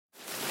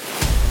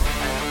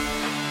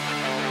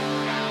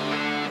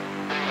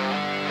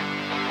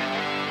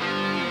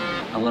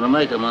I'm gonna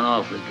make him an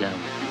offer again.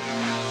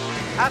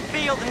 I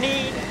feel the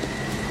need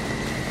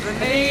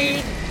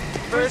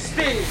for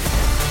speed.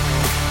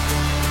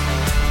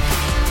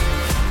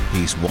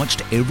 He's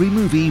watched every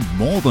movie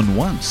more than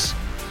once.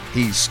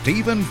 He's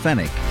Stephen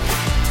Fennick.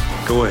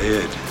 Go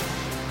ahead.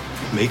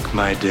 Make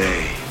my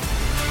day.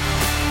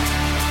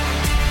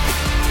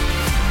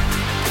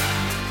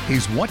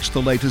 He's watched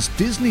the latest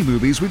Disney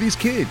movies with his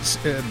kids,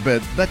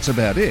 but that's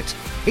about it.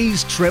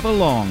 He's Trevor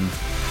Long.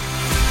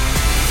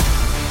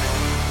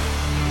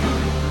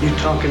 You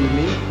talking to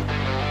me?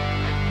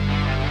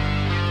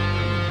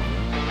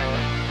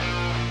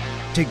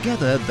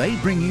 Together, they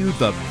bring you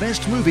the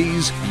best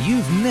movies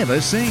you've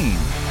never seen.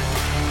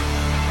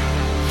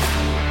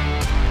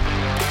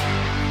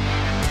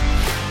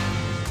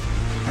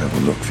 I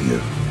will look for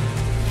you.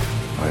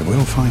 I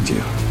will find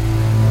you.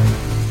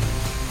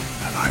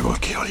 And I will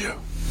kill you.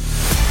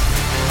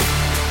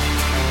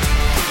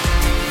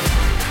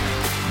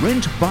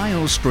 Rent, buy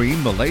or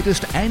stream the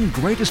latest and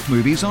greatest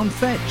movies on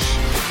Fetch.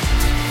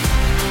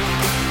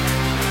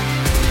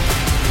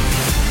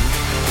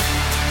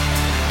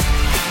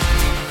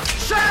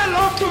 Say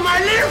hello to my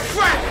little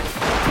friend.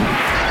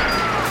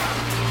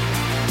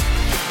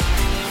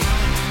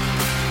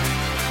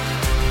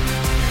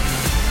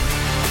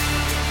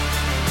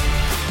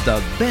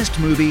 The best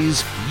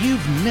movies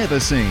you've never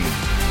seen.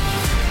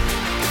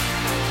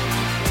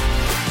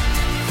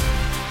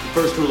 The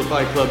first rule of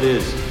Fight Club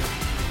is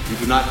you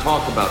do not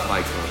talk about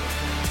Fight Club.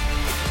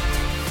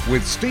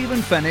 With Stephen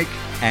Fennick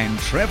and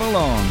Trevor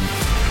Long.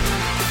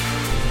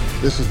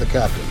 This is the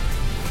captain.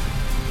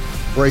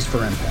 Brace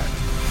for impact.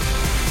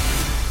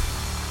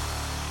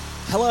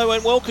 Hello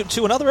and welcome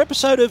to another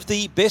episode of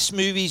the Best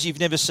Movies You've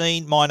Never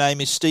Seen. My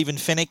name is Stephen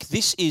Fennick.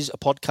 This is a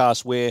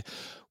podcast where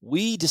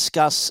we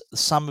discuss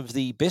some of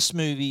the best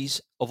movies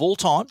of all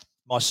time.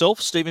 Myself,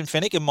 Stephen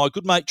Fennick, and my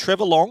good mate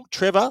Trevor Long.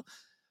 Trevor,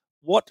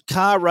 what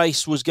car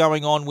race was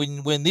going on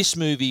when this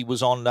movie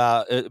was on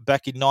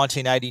back in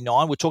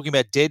 1989? We're talking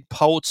about Dead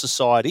Poets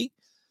Society.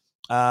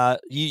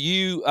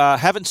 You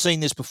haven't seen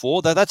this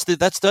before. That's what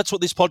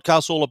this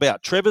podcast's all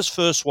about. Trevor's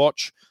first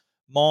watch,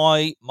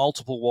 my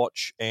multiple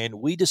watch,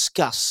 and we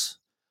discuss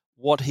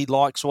what he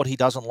likes, what he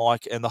doesn't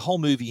like, and the whole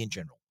movie in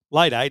general.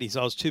 Late 80s,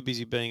 I was too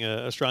busy being an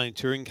Australian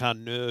touring car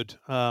nerd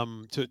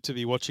to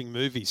be watching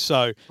movies.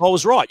 So I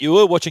was right. You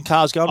were watching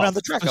cars going around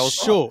the track. I was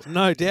sure, right.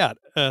 No doubt.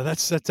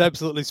 That's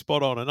absolutely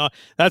spot on. And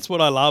that's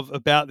what I love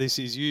about this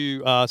is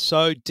you are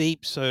so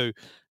deep, so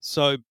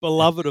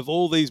beloved of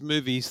all these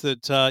movies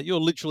that you're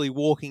literally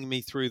walking me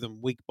through them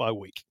week by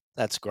week.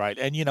 That's great.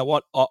 And you know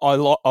what?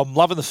 I'm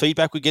loving the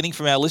feedback we're getting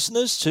from our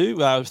listeners too.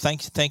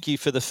 Thank you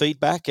for the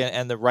feedback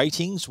and the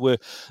ratings.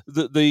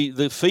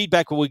 The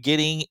feedback we're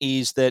getting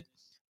is that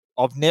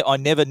I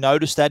never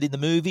noticed that in the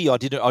movie. I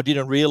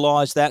didn't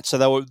realize that. So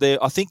they were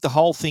there. I think the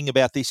whole thing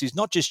about this is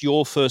not just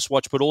your first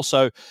watch, but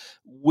also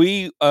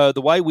the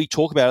way we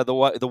talk about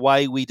it, the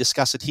way we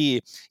discuss it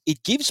here.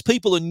 It gives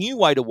people a new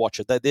way to watch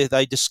it.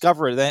 They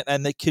discover it,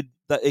 and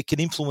it can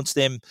influence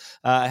them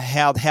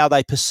how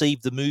they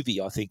perceive the movie.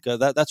 I think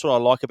that's what I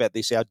like about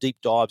this. Our deep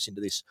dives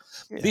into this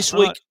this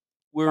week.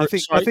 I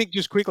think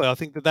just quickly, I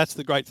think that's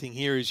the great thing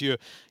here is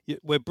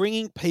we're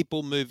bringing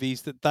people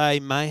movies that they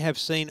may have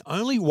seen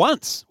only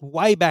once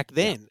way back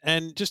then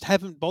and just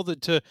haven't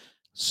bothered to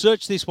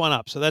search this one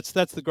up. So that's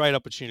the great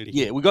opportunity.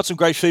 Yeah, we got some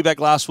great feedback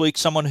last week.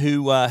 Someone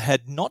who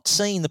had not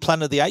seen the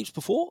Planet of the Apes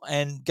before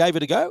and gave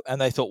it a go,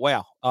 and they thought,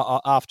 wow,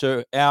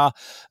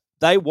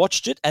 they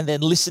watched it and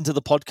then listened to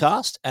the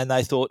podcast and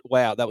they thought,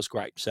 wow, that was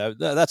great. So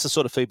that's the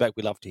sort of feedback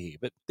we love to hear.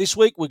 But this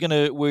week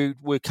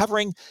we're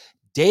covering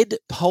Dead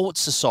Poets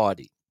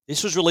Society.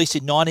 This was released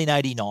in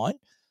 1989,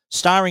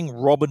 starring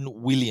Robin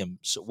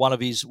Williams, one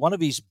of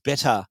his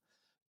better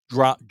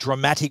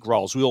dramatic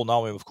roles. We all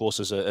know him, of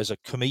course, as a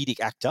comedic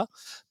actor,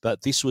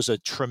 but this was a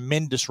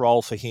tremendous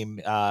role for him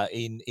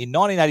in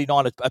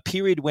 1989, a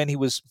period when he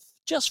was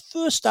just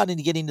first starting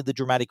to get into the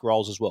dramatic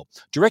roles as well.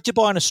 Directed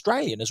by an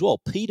Australian as well,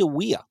 Peter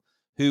Weir,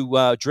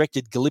 who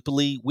directed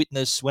Gallipoli,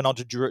 Witness, went on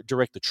to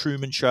direct The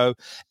Truman Show,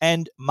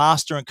 and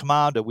Master and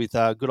Commander with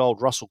good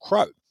old Russell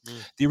Crowe.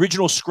 The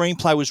original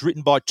screenplay was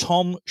written by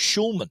Tom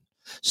Schulman,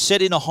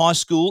 set in a high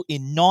school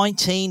in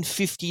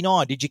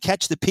 1959. Did you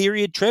catch the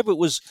period, Trev? It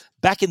was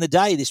back in the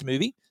day, this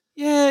movie.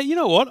 Yeah, you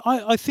know what?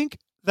 I think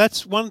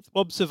that's one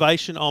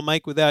observation I'll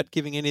make without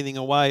giving anything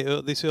away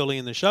this early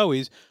in the show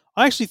is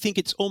I actually think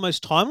it's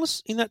almost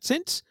timeless in that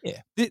sense.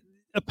 Yeah.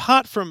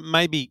 Apart from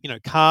maybe,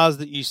 cars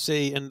that you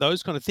see and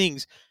those kind of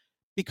things,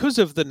 because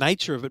of the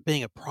nature of it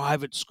being a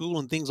private school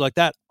and things like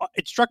that,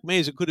 it struck me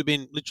as it could have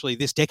been literally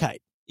this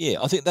decade. Yeah,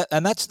 I think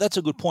that's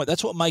a good point.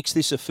 That's what makes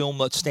this a film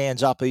that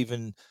stands up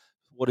even,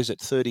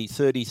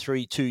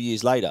 2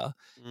 years later.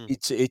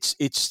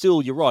 It's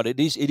still, you're right, it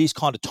is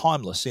kind of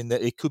timeless in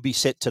that it could be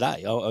set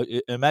today.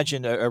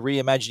 Imagine a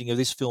reimagining of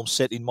this film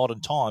set in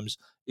modern times.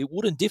 It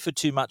wouldn't differ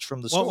too much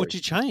from the story. What would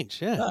you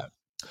change? Yeah. No.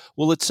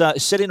 Well, it's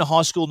set in a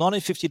high school,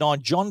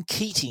 1959. John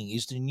Keating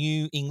is the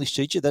new English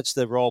teacher. That's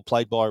the role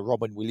played by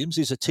Robin Williams.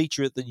 He's a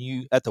teacher at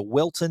the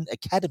Welton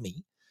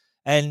Academy,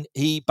 And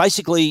he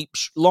basically,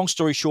 long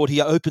story short,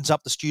 he opens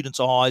up the students'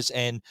 eyes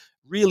and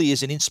really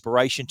is an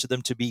inspiration to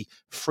them to be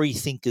free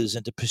thinkers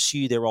and to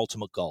pursue their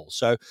ultimate goals.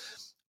 So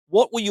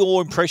what were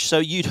your impressions? So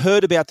you'd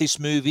heard about this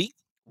movie.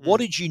 What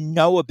did you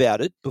know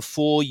about it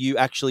before you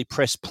actually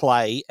press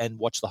play and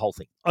watch the whole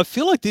thing? I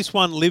feel like this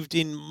one lived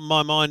in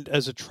my mind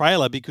as a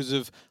trailer because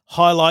of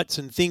highlights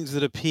and things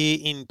that appear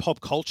in pop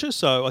culture.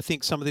 So I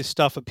think some of this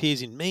stuff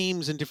appears in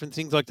memes and different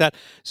things like that.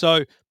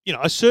 So,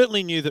 I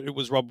certainly knew that it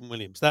was Robin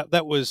Williams.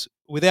 That was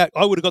without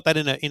I would have got that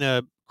in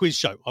a quiz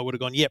show. I would have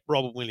gone, yep,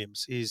 Robin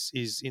Williams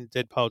is in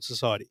Dead Poets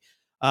Society.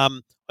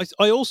 I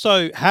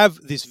also have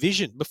this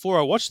vision before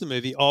I watched the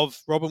movie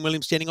of Robin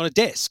Williams standing on a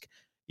desk.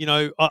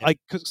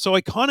 So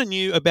I kind of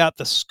knew about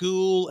the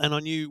school and I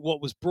knew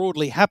what was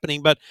broadly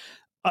happening, but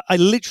I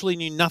literally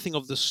knew nothing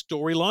of the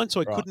storyline, so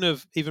I couldn't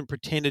have even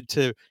pretended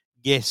to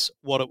guess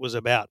what it was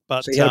about.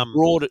 But so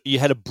you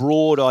had a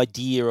broad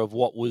idea of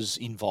what was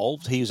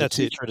involved. He was a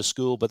teacher at a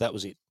school, but that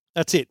was it.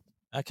 That's it.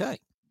 Okay.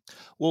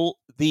 Well,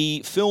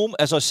 the film,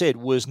 as I said,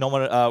 was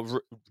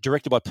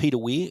directed by Peter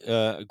Weir,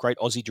 a great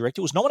Aussie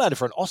director. Was nominated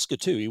for an Oscar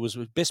too. He was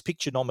Best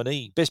Picture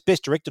nominee,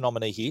 Best Director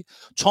nominee here.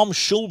 Tom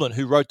Schulman,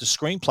 who wrote the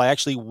screenplay,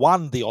 actually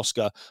won the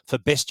Oscar for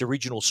Best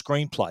Original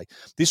Screenplay.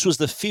 This was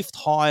the 5th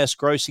highest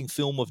grossing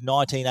film of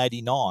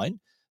 1989.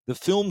 The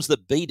films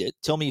that beat it,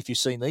 tell me if you've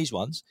seen these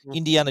ones,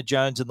 Indiana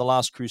Jones and the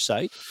Last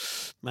Crusade.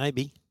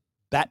 Maybe.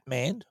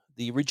 Batman,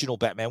 the original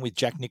Batman with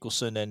Jack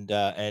Nicholson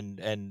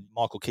and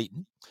Michael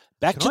Keaton.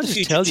 Back Can to I the just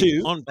Future tell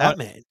you, 2. on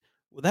Batman,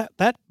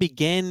 that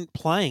began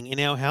playing in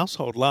our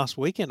household last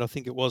weekend, I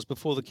think it was,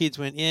 before the kids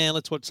went, yeah,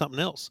 let's watch something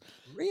else.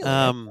 Really?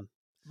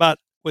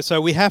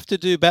 So we have to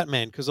do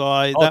Batman because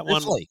Definitely.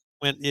 one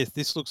went, yes,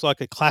 this looks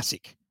like a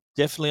classic.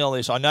 Definitely on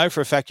this. I know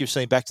for a fact you've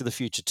seen Back to the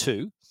Future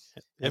 2.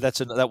 Yep.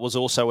 That was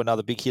also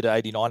another big hit at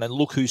 89. And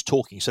look who's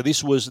talking. So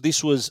this was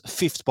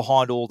 5th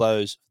behind all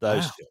those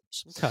films.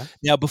 Okay.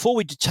 Now, before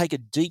we take a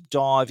deep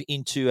dive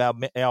into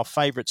our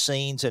favourite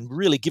scenes and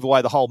really give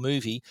away the whole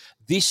movie,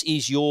 this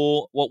is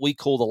what we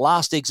call the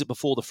last exit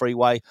before the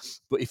freeway.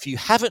 But if you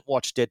haven't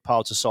watched Dead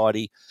Poets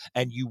Society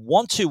and you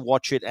want to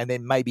watch it and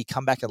then maybe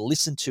come back and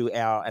listen to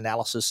our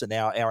analysis and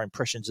our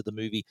impressions of the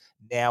movie,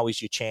 now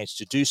is your chance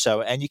to do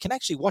so. And you can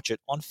actually watch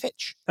it on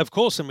Fetch. Of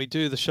course, and we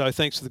do the show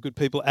thanks to the good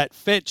people at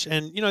Fetch.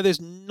 And,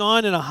 there's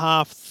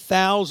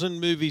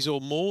 9,500 movies or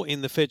more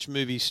in the Fetch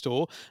movie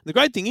store. And the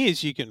great thing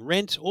is you can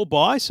rent or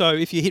buy. So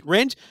if you hit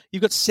rent,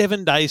 you've got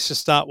 7 days to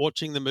start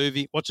watching the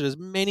movie. Watch it as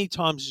many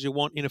times as you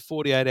want in a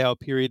 48-hour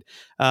period.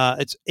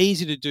 It's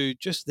easy to do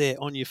just there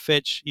on your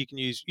Fetch. You can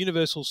use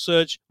universal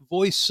search,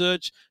 voice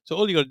search. So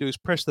all you got to do is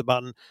press the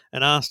button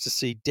and ask to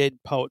see Dead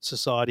Poets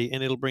Society,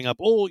 and it'll bring up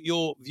all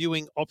your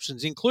viewing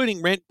options,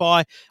 including rent,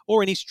 buy,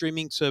 or any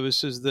streaming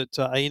services that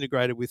are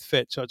integrated with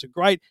Fetch. So it's a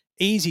great,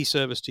 easy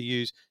service to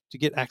use to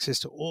get access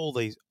to all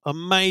these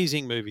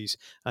amazing movies.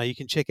 You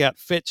can check out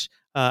Fetch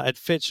at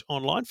Fetch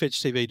online,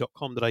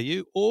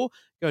 fetchtv.com.au, or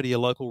go to your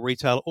local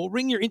retailer or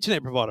ring your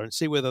internet provider and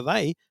see whether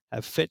they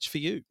have Fetch for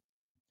you.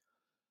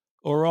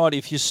 All right,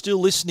 if you're still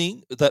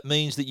listening, that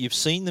means that you've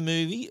seen the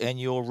movie and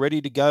you're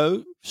ready to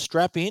go.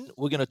 Strap in.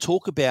 We're going to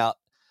talk about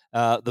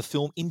the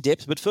film in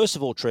depth. But first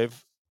of all,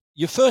 Trev,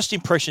 your first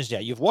impressions now.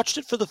 You've watched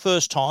it for the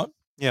first time.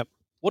 Yep.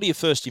 What are your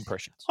first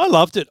impressions? I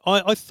loved it.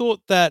 I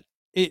thought that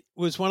it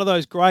was one of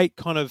those great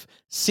kind of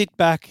sit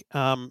back,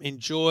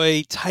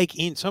 enjoy, take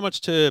in. So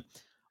much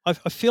I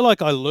feel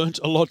like I learnt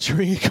a lot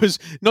during it,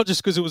 not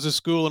just because it was a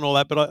school and all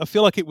that, but I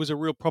feel like it was a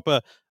real proper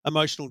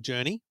emotional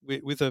journey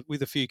with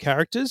a few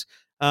characters.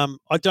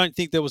 I don't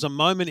think there was a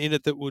moment in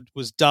it that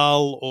was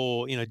dull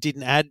or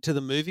didn't add to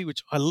the movie,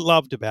 which I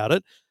loved about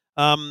it.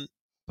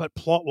 But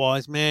plot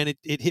wise, man,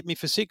 it hit me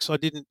for 6. I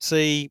didn't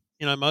see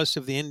most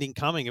of the ending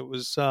coming. It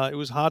was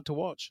hard to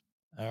watch.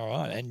 All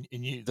right, and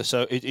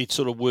so it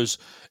sort of was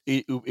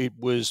it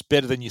was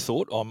better than you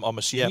thought. I'm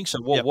assuming. Yep.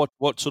 So Yep.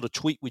 what sort of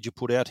tweet would you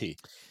put out here?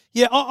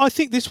 Yeah, I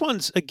think this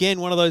one's again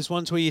one of those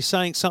ones where you're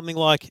saying something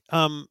like,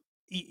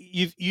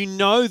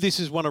 this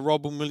is one of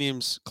Robin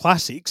Williams'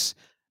 classics,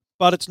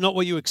 but it's not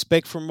what you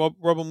expect from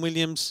Robin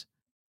Williams.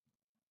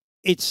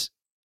 It's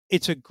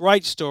a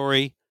great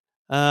story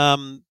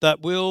that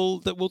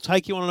will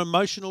take you on an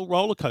emotional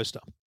roller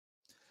coaster.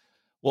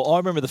 Well, I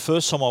remember the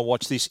first time I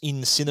watched this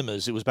in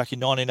cinemas. It was back in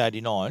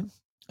 1989,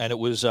 and it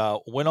was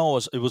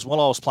while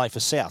I was playing for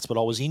Souths, but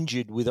I was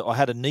injured I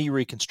had a knee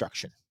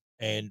reconstruction,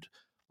 and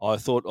I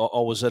thought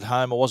I was at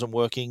home. I wasn't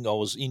working. I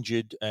was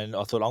injured, and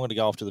I thought I'm going to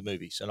go off to the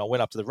movies. And I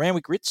went up to the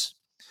Randwick Ritz.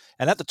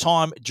 And at the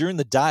time, during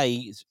the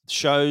day,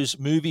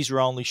 movies were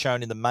only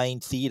shown in the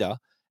main theatre,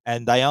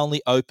 and they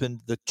only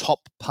opened the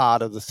top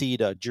part of the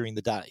theatre during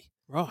the day.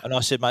 Right. And I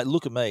said, mate,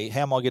 look at me.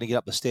 How am I going to get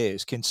up the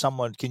stairs? Can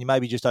you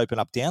maybe just open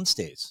up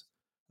downstairs?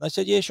 And they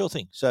said, yeah, sure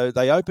thing. So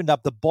they opened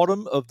up the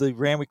bottom of the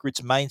Randwick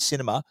Ritz main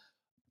cinema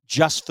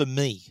just for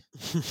me.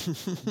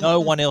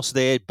 No one else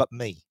there but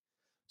me.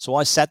 So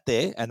I sat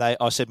there and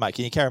I said, mate,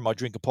 can you carry my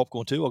drink of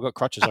popcorn too? I've got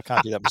crutches. I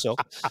can't do that myself.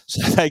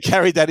 So they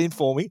carried that in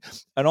for me.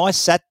 And I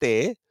sat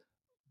there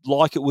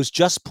like it was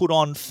just put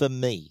on for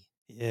me.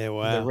 Yeah,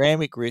 wow. In the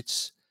Randwick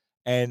Ritz.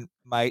 And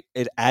mate,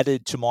 it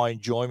added to my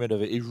enjoyment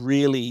of it. It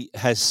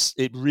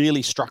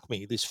really struck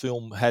me. This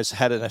film has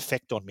had an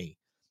effect on me.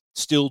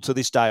 Still to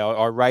this day,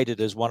 I rate it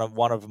as one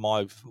of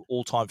my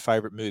all-time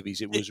favorite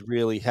movies. It was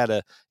really had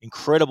a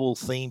incredible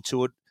theme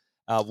to it.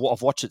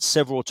 I've watched it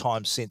several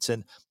times since,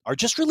 and I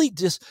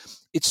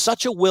it's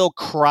such a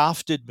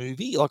well-crafted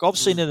movie. Like I've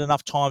seen it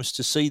enough times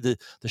to see the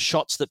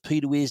shots that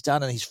Peter Weir's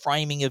done and his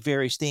framing of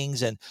various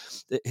things, and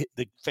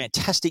the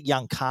fantastic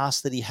young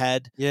cast that he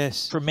had.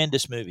 Yes.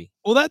 Tremendous movie.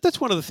 Well, that's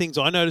one of the things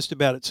I noticed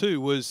about it too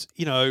was,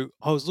 I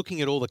was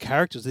looking at all the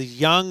characters, these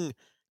young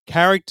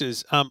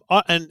characters.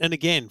 And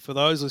again, for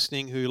those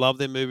listening who love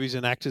their movies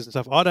and actors and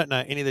stuff, I don't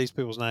know any of these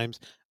people's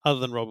names other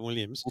than Robin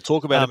Williams. We'll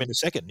talk about him in a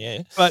second,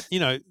 yeah. But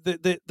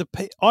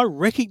I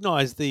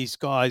recognize these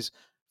guys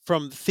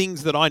from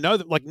things that I know,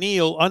 that like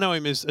Neil, I know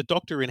him as a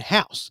doctor in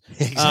House.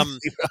 Exactly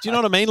Do you know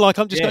what I mean? Like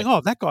I'm just going, oh,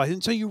 that guy.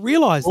 And so you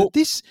realize Well-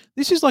 that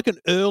this is like an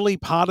early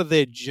part of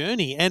their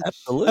journey. And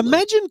Absolutely.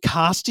 imagine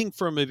casting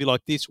for a movie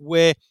like this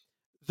where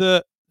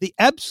the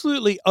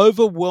absolutely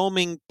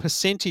overwhelming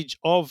percentage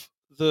of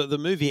the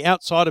movie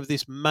outside of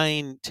this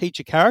main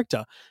teacher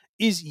character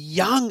is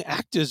young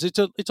actors. It's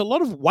a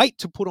lot of weight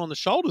to put on the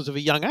shoulders of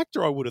a young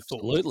actor, I would have thought.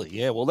 Absolutely,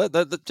 yeah. Well,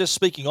 just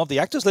speaking of the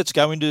actors, let's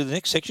go into the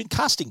next section,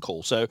 casting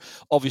call. So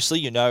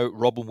obviously,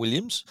 Robin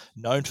Williams,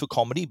 known for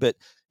comedy, but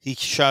he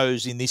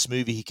shows in this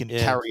movie he can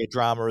carry a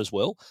drama as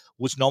well.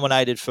 Was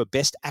nominated for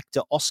Best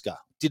Actor Oscar,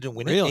 didn't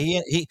win Really?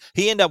 it.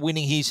 He ended up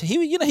winning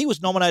he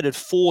was nominated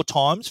 4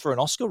 times for an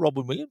Oscar,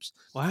 Robin Williams.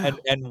 Wow.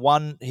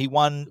 And he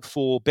won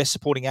for Best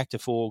Supporting Actor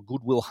for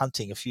Good Will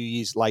Hunting a few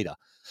years later.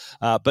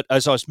 But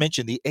as I was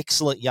mentioned, the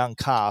excellent young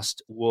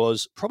cast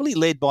was probably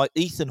led by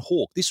Ethan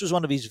Hawke. This was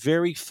one of his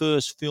very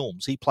first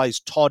films. He plays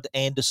Todd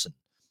Anderson,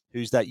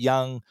 who's that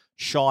young,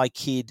 shy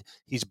kid.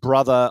 His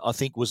brother, I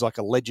think, was like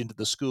a legend at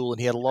the school, and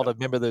he had a lot of.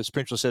 Remember, the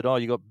principal said, "Oh,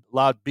 you got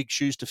large, big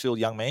shoes to fill,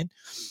 young man."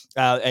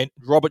 And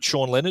Robert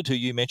Sean Leonard, who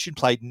you mentioned,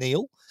 played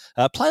Neil.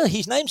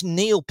 His name's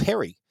Neil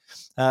Perry.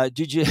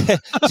 Did you?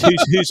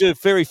 who's a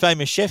very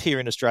famous chef here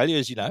in Australia,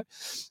 as you know,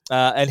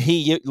 and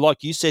he,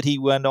 like you said, he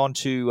went on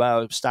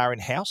to star in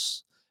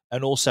House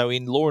and also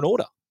in Law and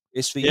Order.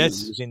 SVU.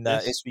 Yes, He was in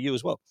yes. SVU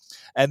as well.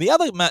 And the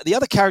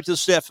other character that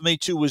stood out for me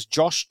too was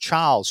Josh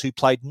Charles, who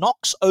played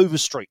Knox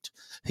Overstreet.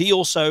 He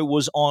also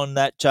was on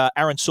that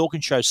Aaron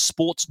Sorkin show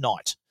Sports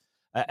Night,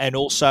 and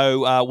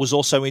also was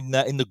also in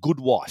The Good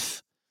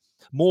Wife.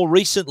 More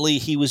recently,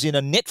 he was in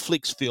a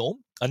Netflix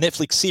film, a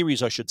Netflix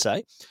series, I should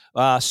say,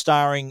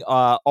 starring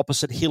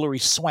opposite Hilary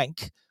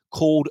Swank,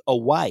 called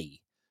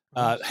Away.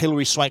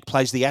 Hilary Swank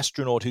plays the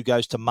astronaut who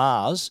goes to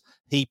Mars.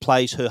 He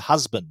plays her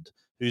husband,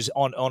 who's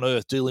on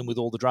Earth dealing with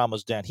all the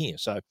dramas down here.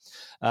 So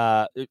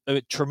a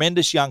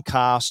tremendous young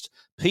cast.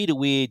 Peter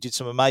Weir did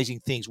some amazing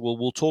things.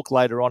 We'll talk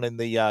later on in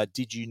the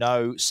Did You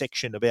Know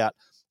section about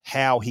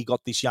how he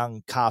got this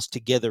young cast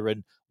together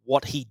and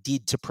what he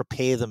did to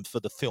prepare them for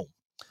the film.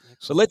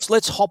 So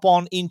let's hop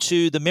on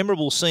into the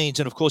memorable scenes,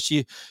 and of course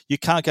you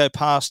can't go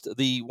past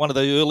one of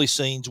the early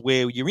scenes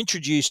where you're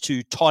introduced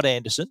to Todd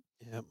Anderson.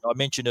 Yep. I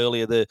mentioned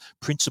earlier the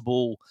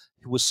principal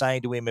who was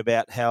saying to him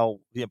about how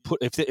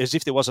as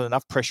if there wasn't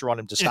enough pressure on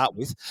him to start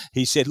with.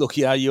 He said, "Look,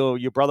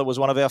 your brother was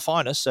one of our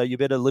finest, so you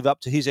better live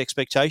up to his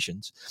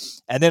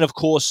expectations." And then of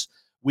course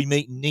we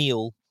meet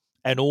Neil,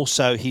 and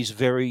also his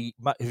very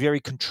very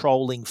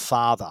controlling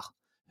father,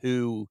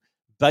 who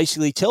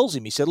basically tells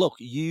him, he said, "Look,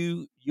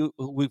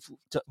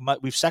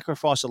 we've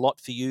sacrificed a lot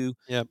for you.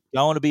 Yep.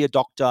 Go on to be a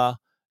doctor.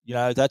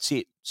 That's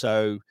it."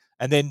 So,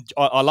 and then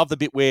I love the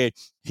bit where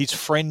his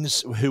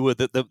friends, who were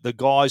the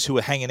guys who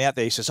were hanging out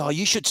there, he says, "Oh,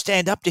 you should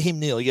stand up to him,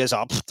 Neil." He goes,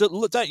 "Oh,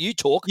 don't you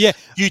talk? Yeah.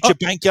 Future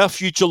banker,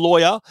 future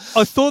lawyer."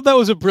 I thought that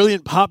was a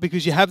brilliant part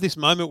because you have this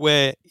moment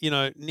where,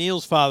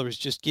 Neil's father has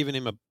just given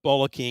him a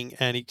bollocking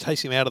and he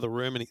takes him out of the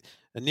room and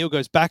Neil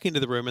goes back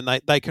into the room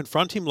and they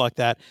confront him like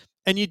that.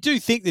 And you do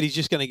think that he's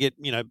just going to get,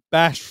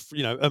 bashed,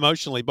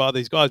 emotionally by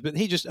these guys, but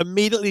he just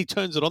immediately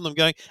turns it on them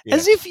going,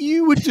 as if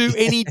you would do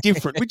any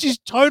different, which is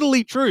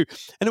totally true.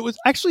 And it was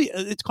actually,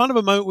 it's kind of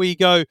a moment where you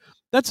go,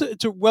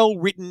 it's a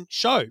well-written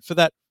show for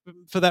that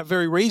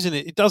very reason.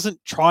 It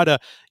doesn't try to,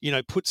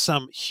 put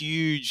some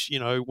huge,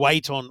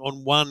 weight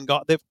on one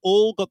guy. They've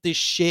all got this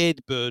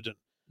shared burden.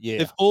 Yeah.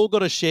 They've all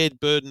got a shared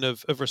burden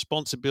of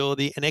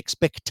responsibility and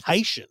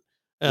expectation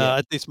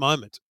at this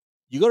moment.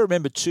 You got to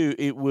remember too,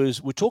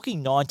 we're talking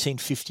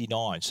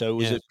 1959, so it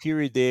was a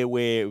period there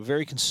where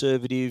very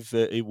conservative.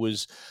 It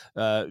was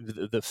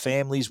the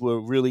families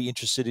were really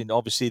interested in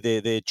obviously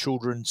their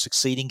children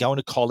succeeding, going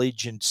to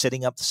college, and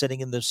setting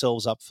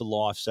themselves up for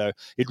life. So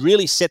it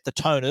really set the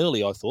tone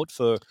early, I thought,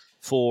 for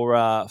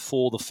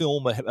the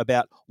film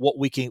about what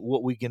we're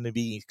going to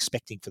be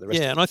expecting for the rest.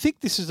 Yeah, and I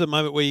think this is the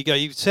moment where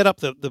you set up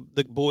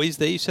the boys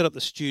there, you set up the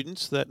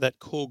students, that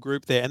core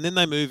group there, and then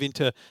they move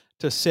into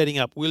setting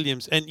up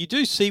Williams, and you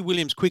do see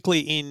Williams quickly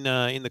in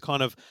the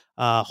kind of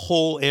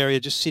hall area,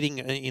 just sitting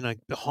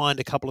behind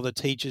a couple of the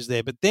teachers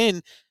there. But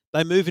then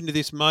they move into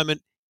this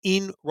moment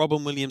in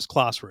Robin Williams'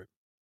 classroom.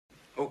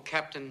 Oh,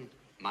 Captain,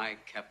 my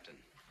Captain.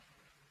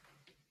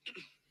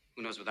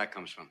 Who knows where that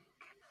comes from?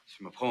 It's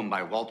from a poem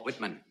by Walt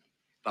Whitman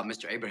about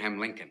Mr. Abraham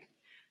Lincoln.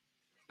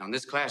 Now, in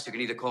this class, you can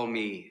either call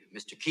me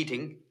Mr.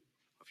 Keating,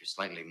 or if you're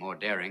slightly more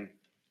daring,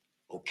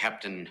 oh,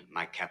 Captain,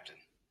 my Captain.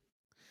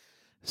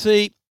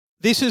 See,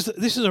 this is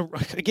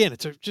again,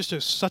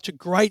 such a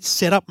great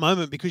setup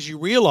moment because you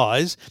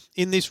realise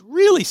in this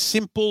really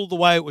simple the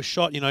way it was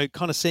shot,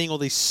 kind of seeing all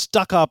these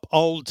stuck up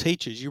old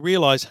teachers, you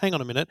realise, hang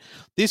on a minute,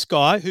 this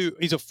guy who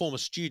is a former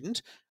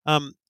student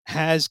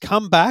has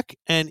come back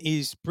and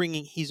is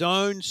bringing his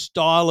own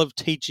style of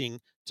teaching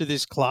to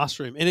this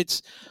classroom, and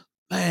it's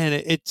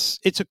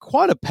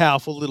quite a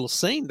powerful little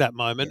scene, that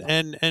moment,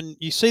 and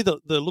you see the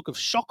look of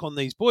shock on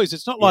these boys.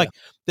 It's not like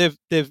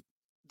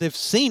they've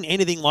seen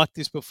anything like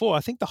this before. I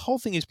think the whole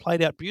thing is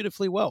played out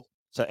beautifully well.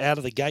 So out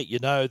of the gate, you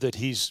know that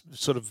he's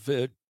sort of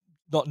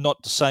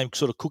not the same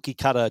sort of cookie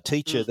cutter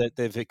teacher that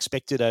they've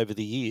expected over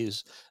the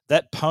years.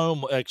 That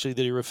poem actually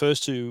that he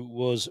refers to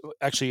was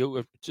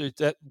actually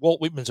that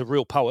Walt Whitman's a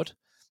real poet,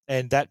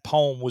 and that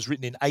poem was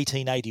written in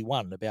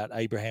 1881 about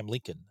Abraham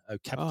Lincoln. Oh,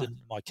 Captain,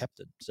 my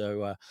Captain.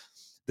 So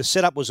the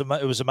setup was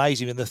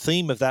amazing, and the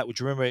theme of that,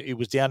 which remember it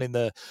was down in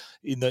the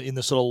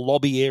sort of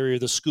lobby area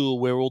of the school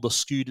where all the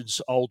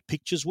students' old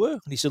pictures were.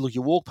 And he said, "Look,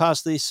 you walk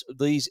past these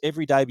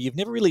every day, but you've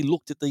never really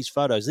looked at these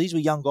photos. These were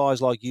young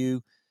guys like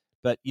you,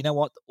 but you know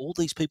what? All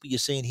these people you're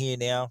seeing here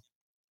now,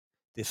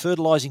 they're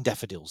fertilizing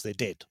daffodils. They're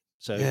dead.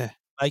 So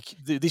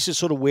this is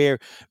sort of where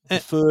the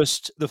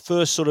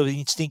first sort of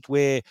instinct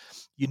where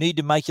you need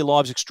to make your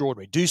lives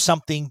extraordinary. Do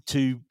something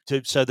to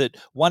so that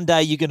one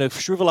day you're going to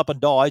shrivel up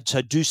and die.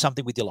 So do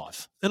something with your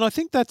life." And I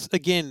think that's,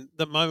 again,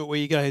 the moment where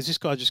you go, is this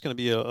guy just going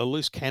to be a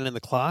loose cannon in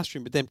the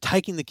classroom? But then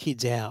taking the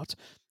kids out,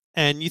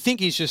 and you think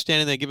he's just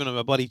standing there giving them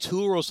a bloody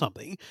tour or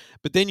something,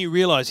 but then you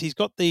realise he's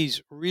got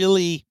these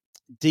really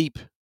deep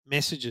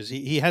messages.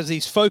 He has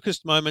these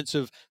focused moments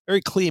of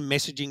very clear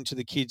messaging to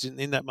the kids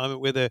in that moment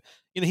where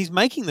he's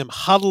making them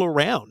huddle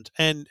around,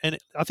 and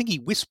I think he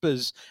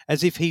whispers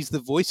as if he's the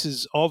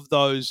voices of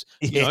those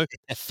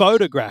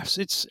photographs.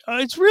 It's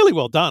really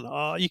well done.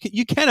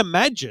 You can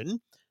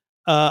imagine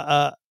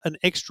an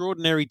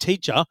extraordinary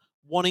teacher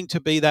wanting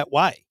to be that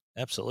way.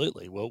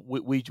 Absolutely. Well,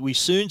 we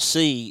soon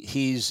see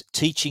his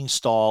teaching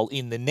style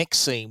in the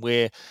next scene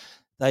where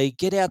they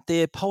get out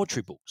their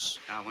poetry books.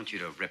 Now, I want you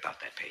to rip out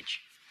that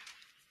page.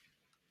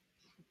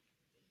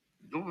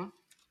 Go on.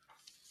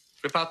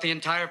 Rip out the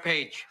entire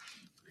page.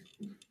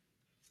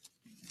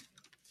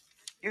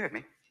 You heard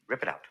me.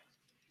 Rip it out.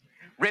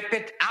 Rip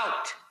it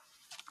out.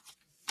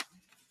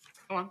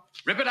 Go on.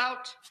 Rip it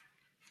out.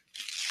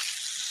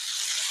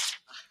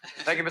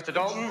 Thank you, Mr.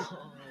 Dalton.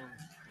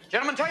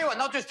 Gentlemen, tell you what,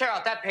 not just tear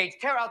out that page,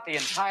 tear out the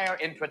entire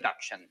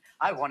introduction.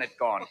 I want it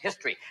gone.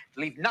 History.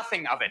 Leave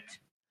nothing of it.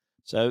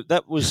 So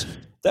that was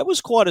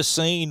quite a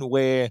scene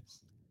where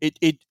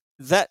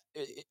that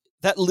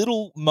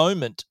little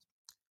moment,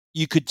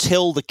 you could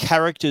tell the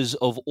characters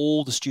of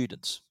all the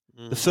students.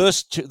 The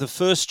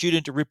first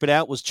student to rip it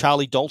out was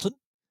Charlie Dalton.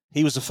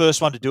 He was the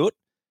first one to do it.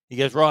 He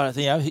goes, right,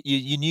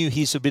 you knew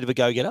he's a bit of a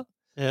go-getter.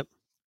 Yep.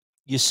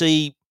 You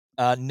see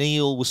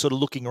Neil was sort of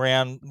looking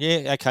around.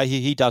 Yeah, okay,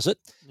 he does it.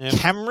 Yep.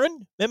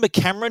 Cameron, remember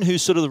Cameron,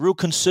 who's sort of the real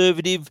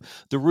conservative,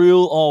 the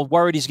real,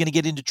 worried he's going to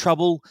get into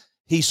trouble.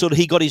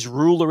 He got his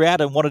ruler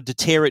out and wanted to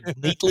tear it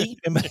neatly.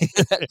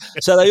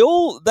 So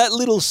that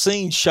little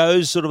scene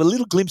shows sort of a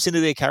little glimpse into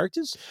their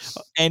characters.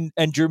 And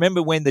do you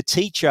remember when the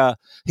teacher,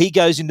 he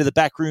goes into the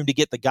back room to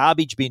get the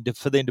garbage bin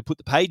for them to put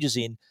the pages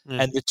in,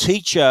 and the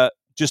teacher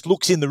just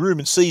looks in the room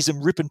and sees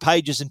them ripping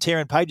pages and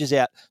tearing pages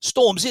out,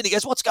 storms in, he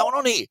goes, "What's going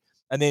on here?"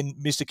 And then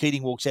Mr.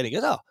 Keating walks out and he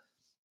goes, "Oh,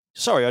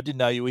 sorry, I didn't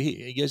know you were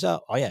here." He goes,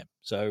 "Oh, I am."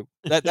 So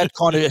that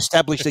kind of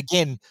established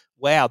again,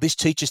 wow, this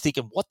teacher's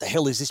thinking, what the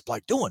hell is this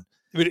bloke doing?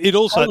 But it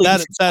also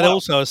that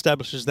also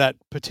establishes that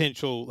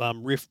potential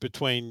rift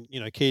between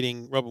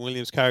Keating, Robin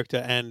Williams'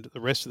 character, and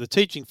the rest of the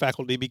teaching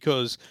faculty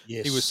because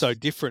he was so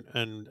different,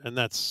 and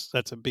that's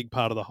a big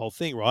part of the whole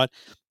thing, right?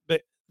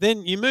 But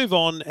then you move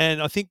on,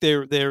 and I think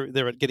they're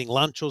at getting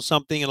lunch or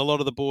something, and a lot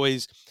of the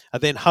boys are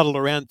then huddled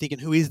around thinking,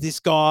 "Who is this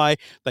guy?"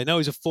 They know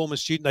he's a former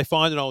student. They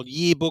find an old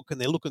yearbook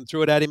and they're looking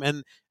through it at him,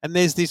 and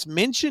there's this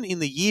mention in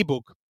the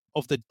yearbook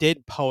of the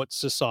Dead Poets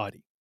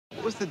Society.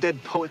 What was the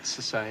Dead Poets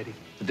Society?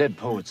 The dead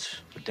poets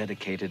were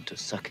dedicated to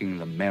sucking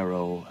the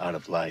marrow out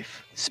of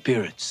life.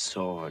 Spirits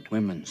soared,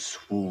 women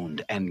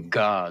swooned, and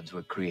gods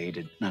were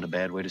created. Not a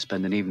bad way to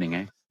spend an evening,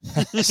 eh?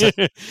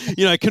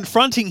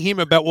 Confronting him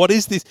about what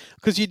is this,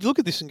 because you'd look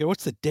at this and go,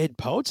 "What's the Dead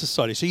Poets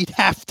Society?" So you'd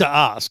have to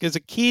ask as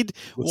a kid,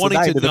 wanting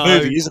to know. It's the name of the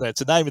movie, isn't it? It's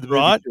the name of the movie.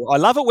 Right? I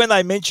love it when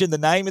they mention the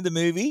name of the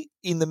movie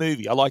in the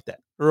movie. I like that.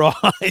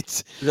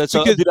 Right. That's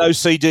a bit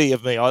OCD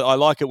of me. I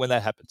like it when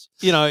that happens.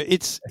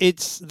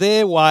 It's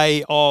their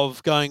way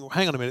of going,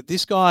 hang on a minute,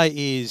 this guy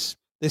is...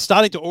 They're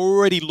starting to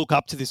already look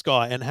up to this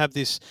guy and have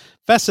this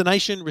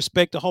fascination,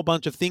 respect, a whole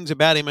bunch of things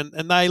about him,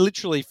 and they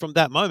literally, from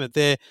that moment,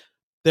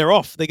 they're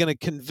off. They're going to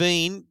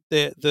convene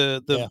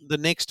the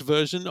next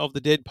version of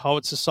the Dead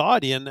Poets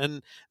Society,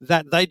 and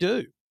that they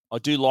do. I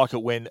do like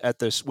it when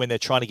they're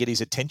trying to get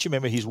his attention.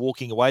 Remember, he's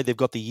walking away. They've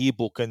got the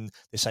yearbook, and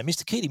they say,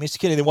 "Mr. Keating, Mr.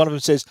 Keating." And then one of them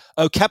says,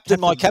 "Oh, Captain,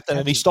 my Captain,"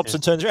 and he stops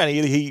and turns around.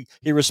 He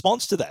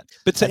responds to that.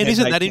 But and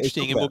isn't that they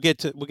interesting? And we'll get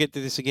to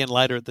this again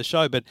later at the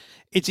show. But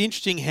it's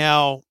interesting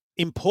how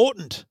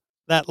important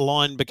that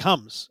line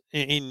becomes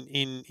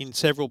in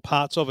several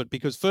parts of it,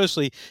 because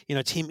firstly,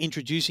 it's him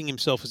introducing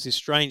himself as this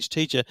strange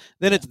teacher.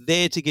 Then it's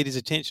there to get his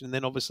attention, and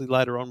then obviously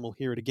later on we'll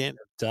hear it again.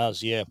 It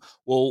does, yeah.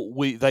 Well,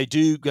 they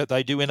do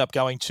end up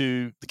going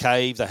to the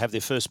cave. They have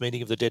their first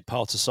meeting of the Dead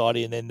Poets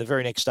Society, and then the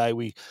very next day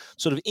we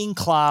sort of in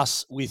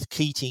class with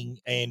Keating,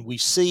 and we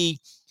see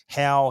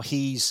how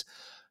he's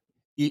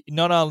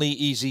not only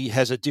he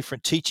has a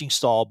different teaching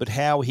style, but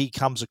how he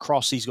comes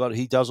across.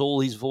 He does all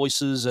his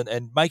voices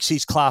and makes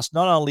his class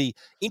not only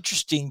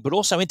interesting but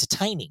also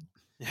entertaining.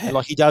 Yeah.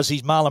 Like he does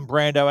his Marlon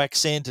Brando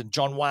accent and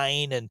John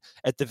Wayne, and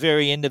at the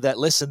very end of that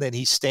lesson, then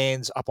he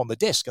stands up on the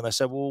desk, and they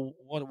say, "Well,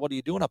 what are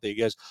you doing up there?" He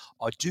goes,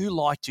 "I do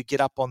like to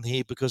get up on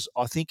here because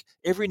I think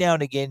every now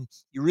and again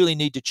you really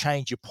need to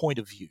change your point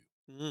of view."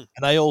 And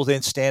they all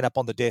then stand up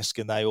on the desk,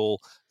 and they all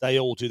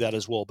do that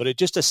as well. But it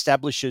just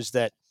establishes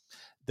that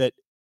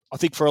I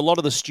think for a lot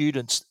of the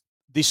students,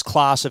 this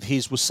class of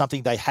his was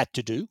something they had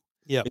to do.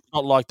 Yeah, it's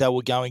not like they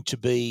were going to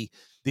be.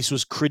 This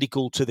was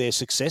critical to their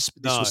success.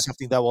 But this was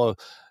something they were.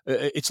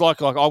 It's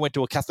like I went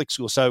to a Catholic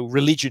school, so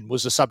religion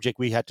was a subject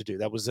we had to do.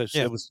 That was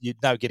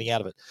no getting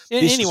out of it.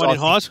 Anyone in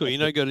high school,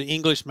 go to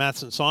English,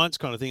 maths, and science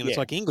kind of thing, and it's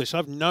like English. I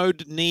have no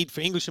need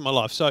for English in my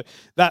life, so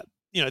that.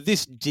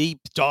 This deep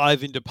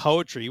dive into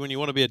poetry when you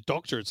want to be a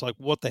doctor, it's like,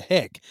 what the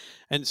heck?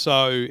 And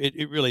so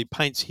it really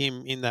paints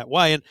him in that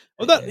way. And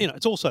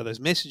it's also those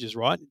messages,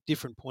 right?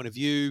 Different point of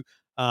view,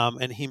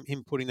 and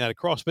him putting that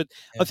across. But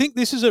I think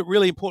this is a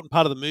really important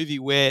part of the movie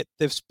where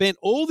they've spent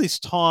all this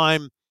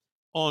time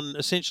on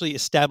essentially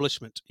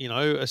establishment,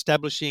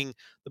 establishing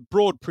the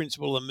broad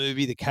principle of the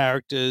movie, the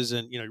characters,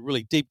 and,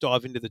 really deep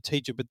dive into the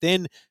teacher. But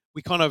then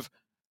we kind of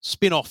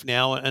spin off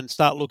now and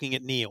start looking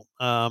at Neil.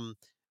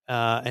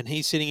 And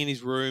he's sitting in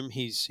his room.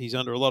 He's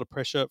under a lot of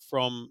pressure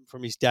from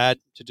his dad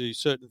to do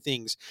certain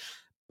things,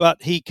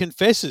 but he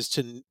confesses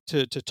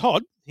to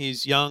Todd,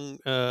 his young,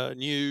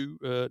 new,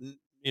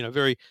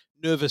 very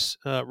nervous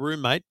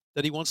roommate,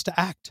 that he wants to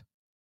act.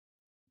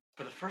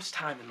 For the first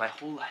time in my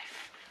whole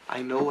life,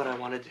 I know what I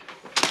want to do,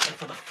 and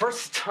for the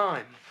first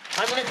time,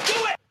 I'm going to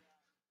do it.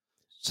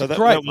 So that's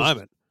a great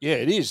moment. Yeah,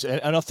 it is,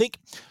 and I think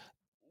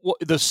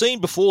the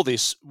scene before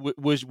this,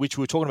 which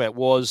we were talking about,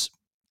 was.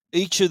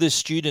 Each of the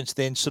students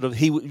then sort of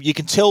you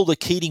can tell that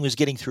Keating was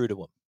getting through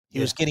to him. He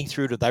was getting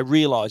through to. They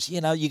realised,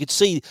 you could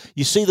see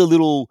the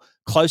little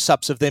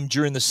close-ups of them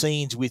during the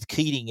scenes with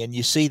Keating, and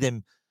you see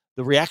them,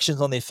 the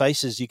reactions on their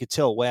faces. You could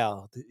tell,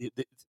 wow,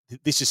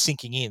 this is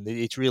sinking in.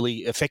 It's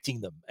really affecting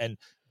them. And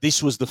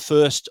this was the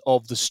first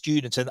of the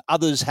students, and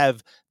others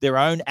have their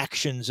own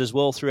actions as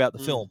well throughout the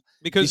film.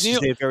 Because this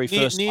is their very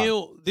first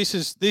Neil, this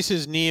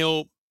is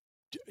Neil,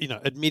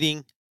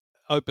 admitting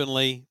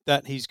openly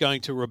that he's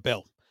going to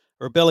rebel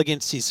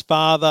against his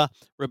father,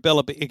 rebel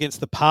against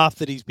the path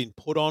that he's been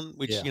put on,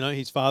 which,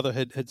 his father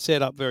had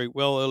set up very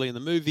well early in the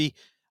movie.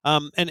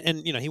 And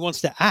he wants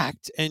to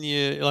act, and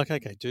you're like,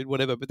 okay, dude,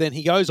 whatever. But then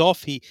he goes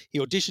off, he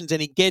auditions,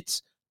 and he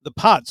gets the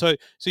part. So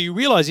you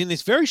realize in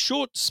this very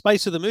short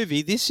space of the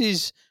movie, this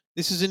is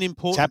an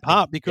important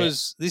part,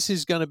 because this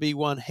is going to be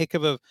one heck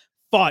of a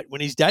fight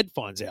when his dad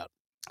finds out.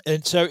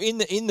 And so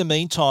in the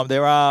meantime,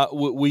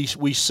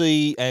 we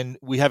see, and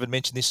we haven't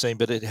mentioned this scene,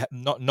 but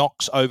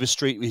Knox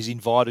Overstreet is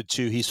invited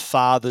to his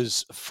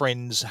father's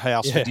friend's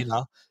house for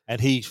dinner, and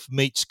he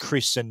meets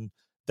Chris, and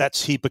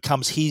he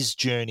becomes his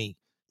journey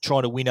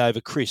trying to win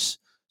over Chris.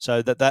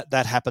 So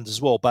that happens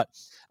as well. But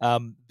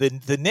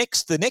the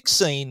next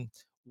scene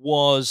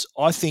was,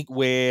 I think,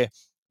 where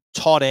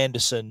Todd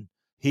Anderson.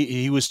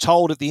 He was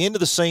told at the end of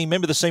the scene,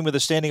 remember the scene where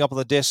they're standing up on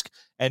the desk,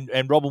 and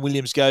Robin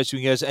Williams goes to him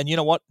and goes, and you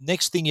know what?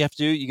 Next thing you have to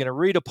do, you're going to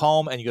read a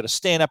poem, and you've got to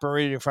stand up and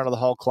read it in front of the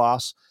whole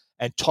class.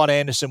 And Todd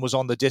Anderson was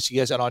on the desk. He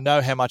goes, and I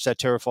know how much that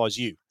terrifies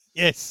you.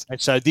 Yes. And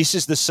so this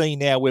is the scene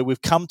now where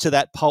we've come to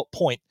that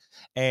point,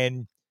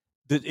 and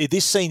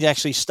this scene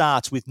actually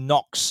starts with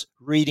Knox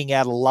reading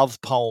out a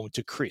love poem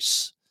to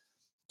Chris.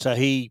 So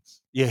he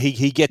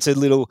gets a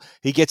bit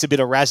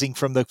of razzing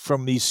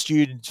from his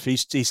students,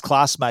 his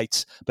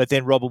classmates. But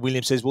then Robert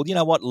Williams says, well, you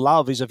know what?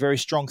 Love is a very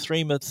strong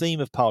theme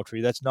of poetry.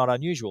 That's not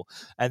unusual.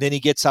 And then he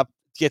gets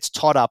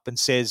Todd up and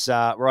says,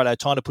 righto,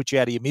 time to put you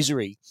out of your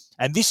misery.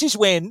 And this is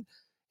when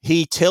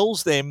he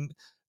tells them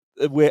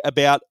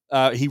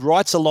he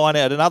writes a line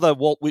out, another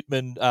Walt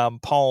Whitman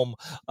poem,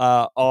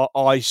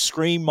 I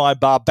scream my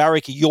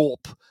barbaric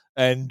yawp,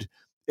 and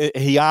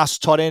he asks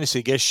Todd Anderson,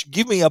 he goes,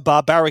 give me a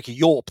barbaric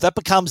yawp. That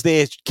becomes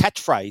their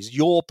catchphrase.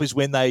 Yawp is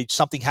when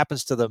something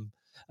happens to them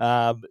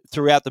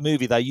throughout the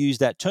movie. They use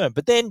that term.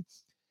 But then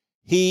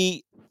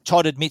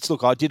Todd admits,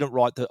 look, I didn't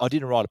write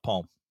a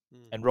poem.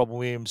 And Robin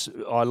Williams,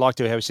 I liked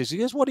how he says, he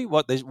goes, what do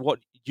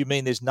you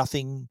mean there's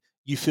nothing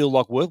you feel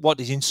like worth? What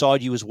is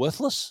inside you is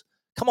worthless?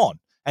 Come on.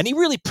 And he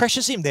really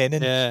pressures him then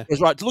and goes,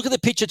 right, look at the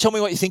picture, tell me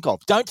what you think of.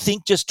 Don't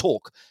think, just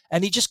talk.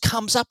 And he just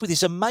comes up with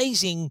this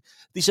amazing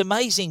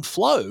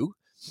flow.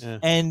 Yeah.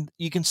 And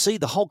you can see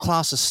the whole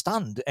class is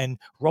stunned. And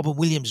Robin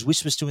Williams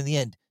whispers to him in the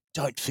end,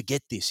 don't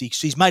forget this.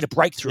 He's made a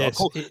breakthrough.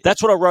 Yes,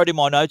 that's what I wrote in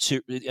my notes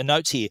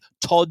here.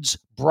 Todd's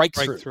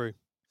breakthrough.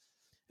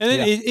 And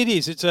it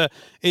is.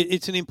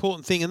 It's an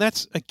important thing, and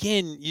that's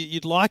again.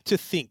 You'd like to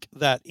think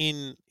that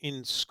in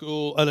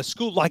school, at a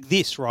school like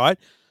this, right?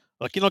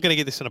 Like you're not going to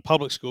get this in a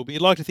public school, but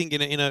you'd like to think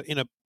in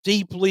a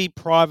deeply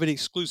private,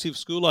 exclusive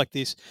school like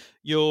this,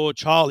 your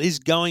child is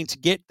going to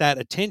get that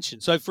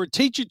attention. So for a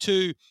teacher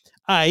to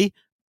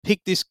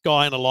pick this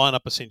guy in a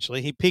lineup,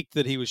 essentially, he picked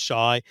that he was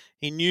shy.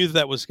 He knew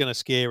that was going to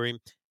scare him.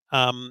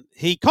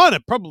 He kind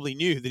of probably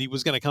knew that he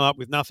was going to come up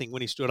with nothing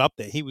when he stood up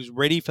there. He was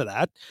ready for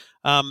that.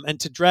 And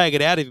to drag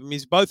it out of him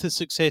is both a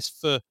success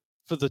for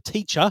the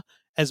teacher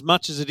as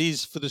much as it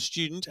is for the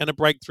student and a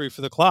breakthrough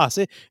for the class.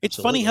 It's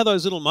funny how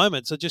those little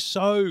moments are just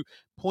so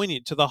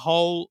poignant to the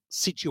whole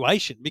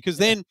situation, because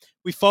then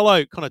we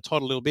follow kind of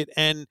Todd a little bit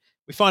and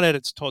we find out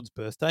it's Todd's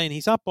birthday and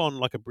he's up on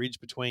like a bridge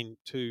between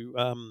two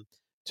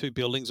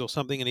buildings or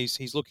something, and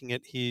he's looking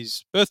at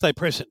his birthday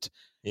present.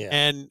 Yeah.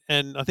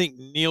 And I think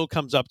Neil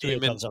comes up to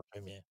him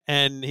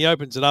and he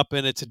opens it up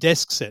and it's a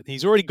desk set.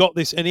 He's already got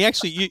this, and he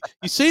actually you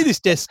see this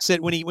desk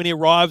set when he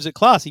arrives at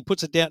class. He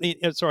puts it down in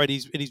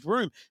his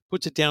room,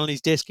 puts it down on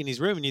his desk in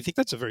his room, and you think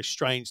that's a very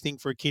strange thing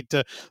for a kid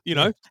to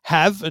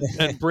have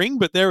and bring,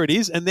 but there it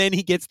is. And then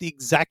he gets the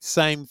exact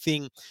same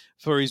thing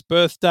for his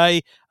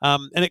birthday,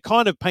 and it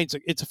kind of paints.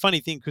 It's a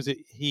funny thing because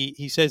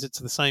he says it's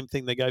the same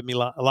thing they gave me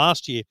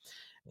last year.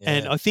 Yeah.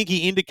 And I think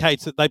he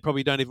indicates that they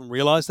probably don't even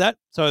realize that.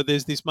 So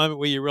there's this moment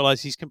where you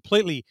realize he's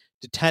completely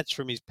detached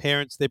from his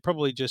parents. They're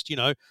probably just,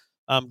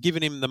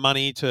 giving him the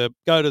money to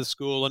go to the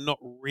school and not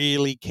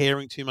really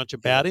caring too much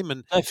about him.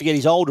 And don't forget,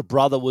 his older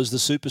brother was the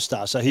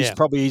superstar. So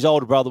his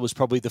older brother was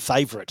probably the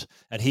favorite,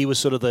 and he was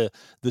sort of the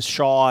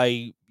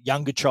shy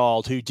younger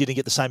child who didn't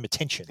get the same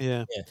attention.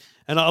 Yeah.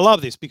 And I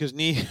love this because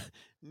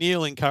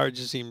Neil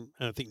encourages him,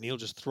 and I think Neil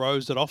just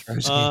throws it off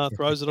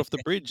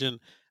the bridge. And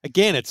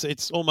again,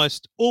 it's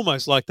almost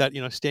like that,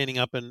 standing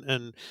up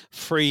and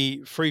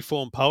free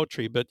form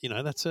poetry. But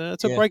that's a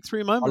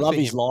breakthrough moment. I love for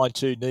his him. line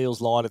too,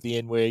 Neil's line at the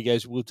end where he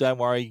goes, "Well, don't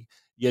worry."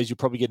 He goes, "You'll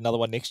probably get another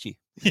one next year."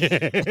 Yeah,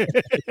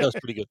 that was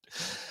pretty good.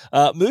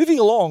 Moving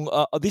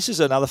along, this is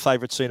another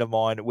favourite scene of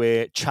mine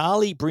where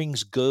Charlie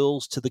brings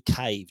girls to the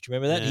cave. Do you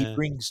remember that? Yeah. He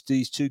brings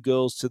these two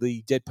girls to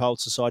the Dead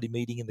Poets Society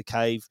meeting in the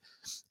cave.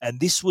 And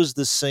this was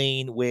the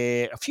scene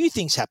where a few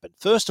things happened.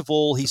 First of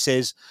all, he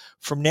says,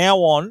 from now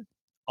on,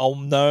 I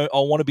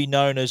want to be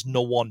known as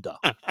Nawanda.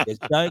 He goes,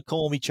 don't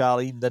call me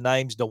Charlie. The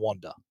name's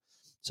Nawanda.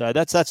 So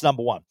that's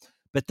number one.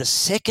 But the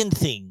second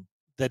thing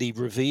that he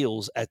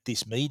reveals at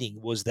this meeting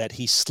was that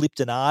he slipped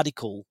an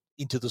article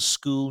into the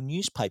school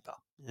newspaper.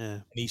 Yeah.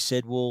 And he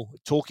said, well,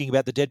 talking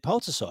about the Dead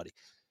Poets Society.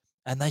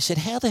 And they said,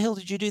 how the hell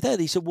did you do that?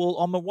 He said, well,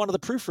 I'm one of the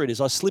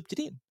proofreaders. I slipped it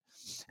in.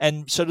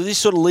 And so this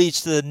sort of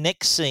leads to the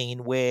next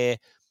scene where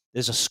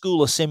there's a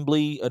school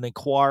assembly, an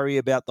inquiry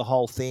about the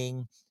whole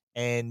thing,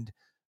 and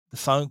the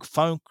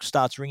phone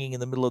starts ringing in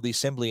the middle of the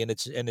assembly, and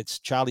it's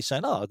Charlie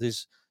saying, "Oh,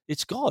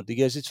 it's God." He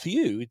goes, "It's for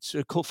you. It's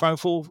a phone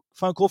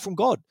call from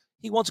God.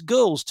 He wants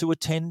girls to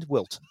attend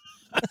Wilton."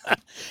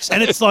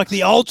 And it's like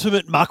the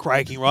ultimate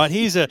muckraking, right?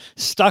 He's a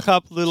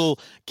stuck-up little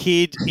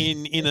kid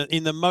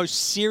in the most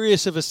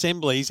serious of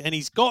assemblies, and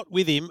he's got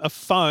with him a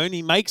phone.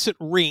 He makes it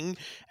ring,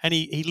 and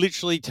he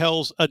literally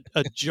tells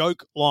a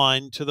joke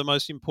line to the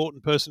most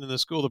important person in the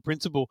school, the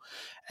principal.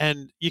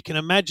 And you can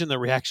imagine the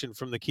reaction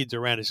from the kids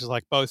around. It's just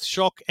like both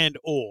shock and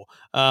awe.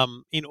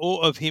 In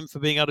awe of him for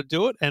being able to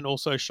do it, and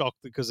also shocked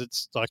because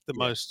it's like the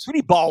most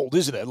pretty bold,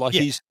 isn't it? Like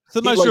it's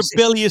the most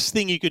rebellious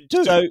thing you could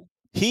do. So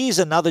here's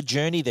another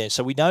journey there.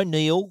 So we know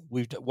Neil,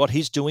 what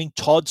he's doing.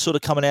 Todd's sort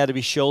of coming out of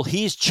his shell.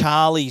 Here's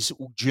Charlie's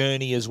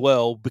journey as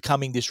well,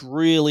 becoming this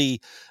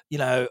really,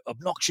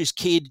 obnoxious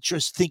kid,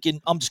 just thinking,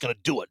 I'm just going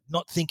to do it,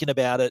 not thinking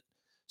about it.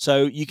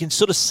 So you can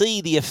sort of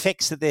see the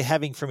effects that they're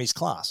having from his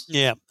class.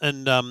 Yeah,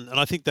 and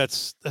I think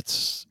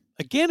that's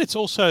again, it's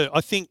also,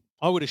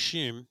 I would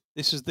assume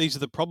these are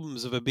the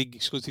problems of a big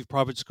exclusive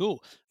private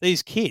school.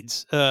 These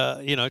kids,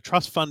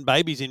 trust fund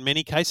babies in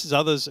many cases.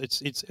 Others,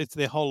 it's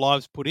their whole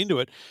lives put into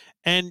it,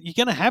 and you're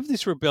going to have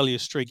this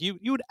rebellious streak. You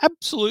would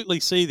absolutely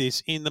see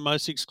this in the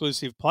most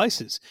exclusive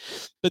places,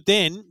 but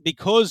then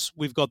because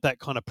we've got that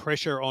kind of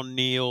pressure on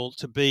Neil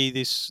to be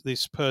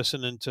this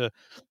person and to,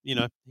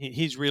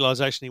 his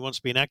realization he wants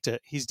to be an actor.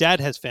 His dad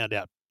has found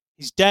out.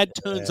 His dad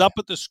turns up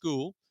at the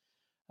school,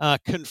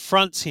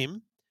 confronts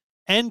him,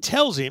 and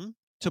tells him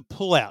to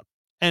pull out.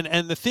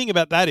 And the thing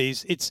about that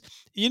is, it's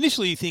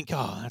initially you think,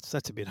 oh,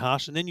 that's a bit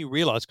harsh, and then you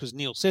realize because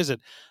Neil says it.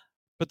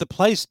 But the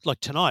play's like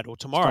tonight or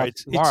tomorrow.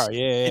 It's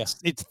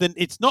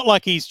not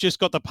like he's just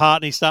got the part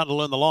and he's starting to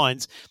learn the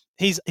lines.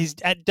 His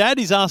dad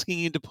is asking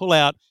him to pull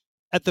out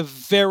at the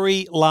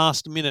very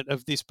last minute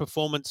of this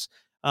performance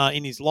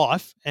in his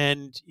life,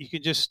 and you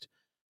can just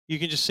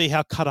see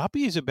how cut up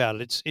he is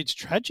about it. It's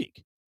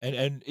tragic.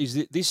 And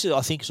this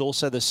I think is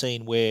also the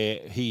scene where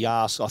he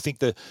asks. I think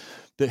the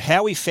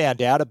how he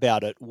found out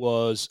about it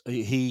was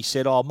he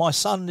said, "Oh, my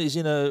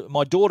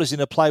daughter's in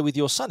a play with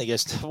your son." He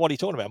goes, "What are you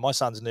talking about? My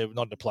son's not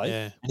in a play."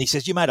 Yeah. And he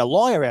says, "You made a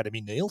liar out of me,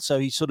 Neil." So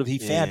he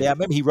found Yeah. out.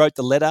 Remember, he wrote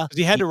the letter. Because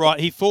he had to write.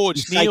 Neil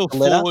faked the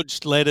letter.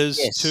 forged letters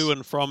Yes. to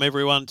and from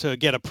everyone to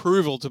get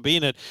approval to be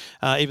in it,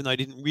 even though he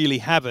didn't really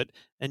have it.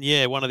 And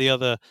yeah, one of the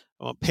other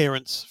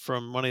parents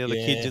from one of the other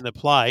kids in the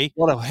play.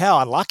 How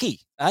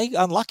unlucky, eh?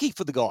 Unlucky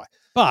for the guy.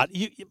 But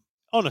you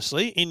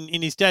honestly,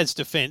 in his dad's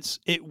defense,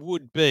 it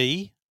would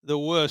be the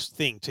worst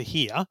thing to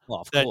hear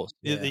that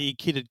the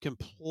kid had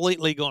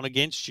completely gone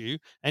against you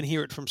and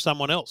hear it from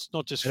someone else,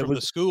 not just from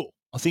the school.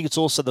 I think it's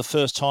also the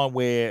first time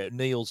where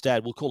Neil's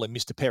dad, we'll call him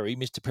Mr. Perry.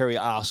 Mr. Perry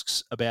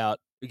asks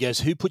he goes,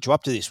 "Who put you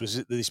up to this? Was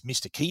it this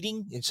Mr.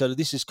 Keating?" And so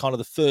this is kind of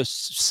the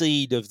first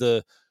seed of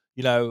the,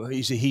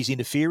 he's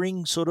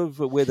interfering, sort of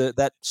where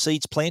that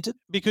seed's planted.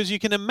 Because you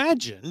can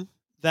imagine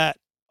that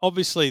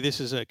obviously this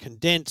is a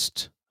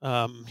condensed,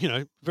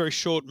 very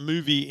short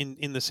movie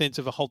in the sense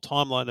of a whole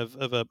timeline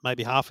of a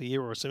maybe half a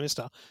year or a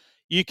semester.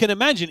 You can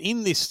imagine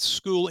in this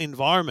school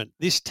environment,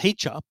 this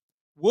teacher,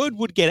 word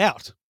would get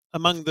out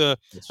among the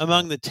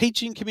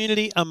teaching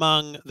community,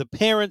 among the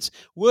parents.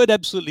 Word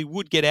absolutely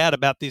would get out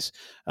about this,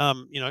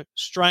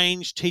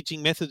 strange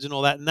teaching methods and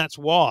all that. And that's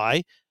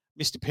why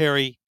Mr.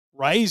 Perry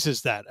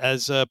raises that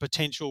as a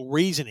potential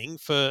reasoning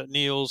for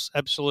Neil's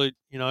absolute,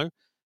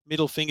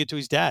 middle finger to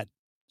his dad.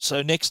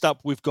 So next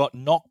up, we've got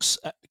Knox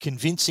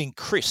convincing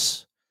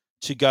Chris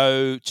to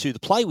go to the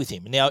play with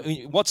him. Now,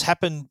 what's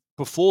happened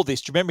before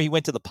this? Do you remember he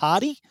went to the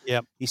party?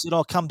 Yeah. He said,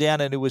 "I'll come down,"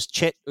 and it was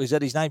Chet. Was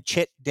that his name?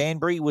 Chet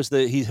Danbury was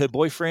her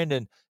boyfriend,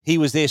 and he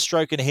was there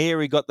stroking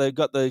hair. He got the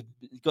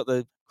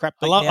crap.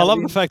 I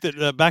love the fact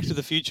that Back to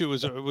the Future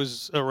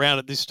was around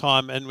at this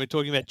time, and we're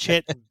talking about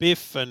Chet and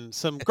Biff and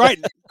some great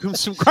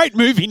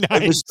movie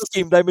names.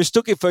 They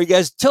mistook him for. He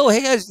goes,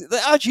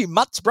 "Aren't you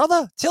Mutt's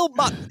brother? Tell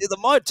Mutt to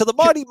the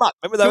mighty Mutt."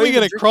 Remember, can we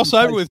get a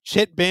crossover with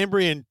Chet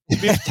Banbury and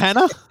Biff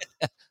Tanner?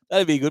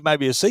 That'd be good.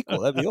 Maybe a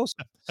sequel. That'd be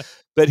awesome.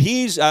 But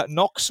here's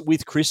Knox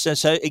with Chris, and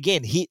so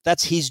again,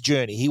 that's his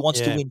journey. He wants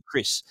to win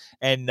Chris,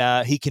 and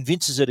he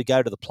convinces her to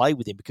go to the play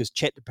with him because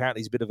Chet apparently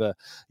is a bit of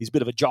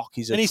a jock.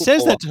 And he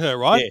says that to her,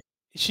 right?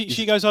 Yeah.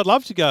 She goes, "I'd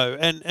love to go,"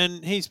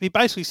 and he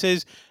basically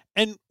says,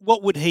 "And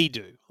what would he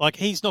do? Like,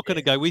 he's not going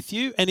to go with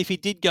you, and if he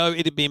did go,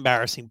 it'd be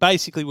embarrassing."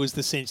 Basically, was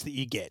the sense that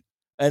you get.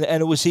 And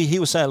it was he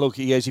was saying, "Look,"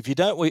 he goes, if you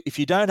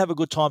don't have a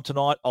good time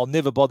tonight, I'll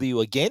never bother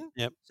you again."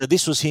 Yep. So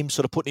this was him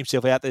sort of putting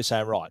himself out there,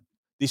 saying, "Right,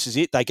 this is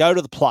it." They go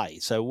to the play.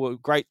 So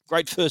great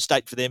first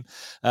date for them.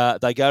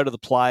 They go to the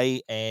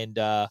play, and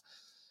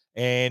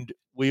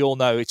we all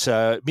know it's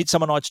a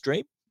Midsummer Night's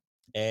Dream,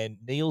 and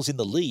Neil's in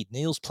the lead.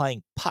 Neil's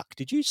playing Puck.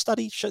 Did you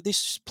study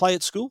this play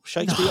at school,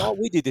 Shakespeare? No. Oh,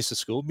 we did this at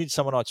school,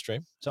 Midsummer Night's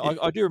Dream. So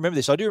I do remember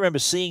this. I do remember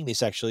seeing this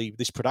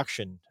this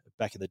production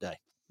back in the day.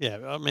 Yeah,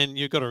 I mean,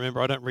 you've got to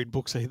remember, I don't read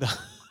books either.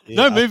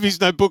 No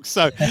movies, no books.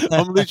 So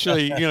I'm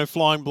literally,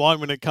 flying blind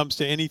when it comes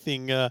to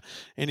anything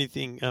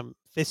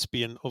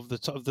thespian of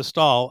the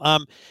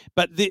style.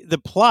 But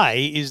the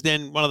play is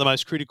then one of the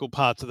most critical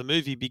parts of the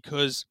movie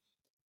because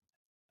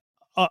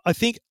I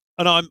think,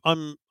 and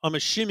I'm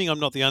assuming I'm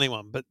not the only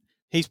one, but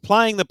he's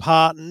playing the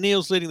part.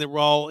 Neil's leading the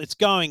role. It's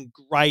going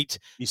great.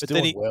 He's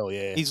doing well,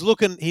 yeah.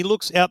 He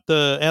looks out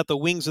the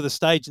wings of the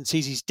stage and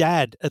sees his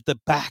dad at the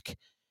back.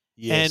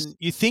 Yes. And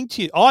you think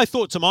I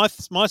thought to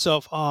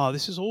myself, "Oh,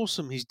 this is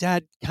awesome. His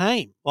dad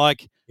came."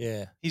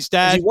 His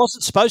dad. He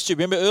wasn't supposed to.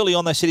 Remember, early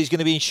on they said he's going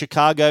to be in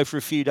Chicago for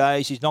a few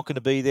days. He's not going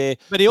to be there.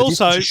 But he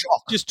also,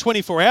 just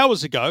 24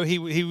 hours ago,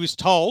 he was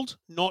told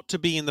not to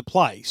be in the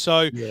play.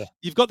 So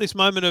you've got this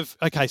moment of,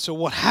 okay, so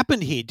what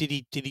happened here?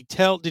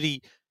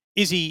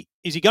 Is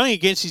he going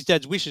against his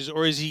dad's wishes,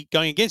 or is he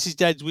going against his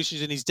dad's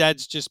wishes and his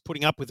dad's just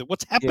putting up with it?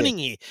 What's happening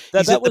here?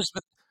 That was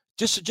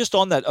just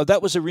on that.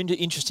 That was an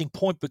interesting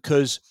point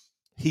because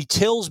he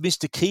tells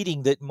Mr.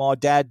 Keating that my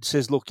dad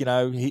says, "Look,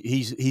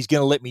 he's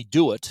going to let me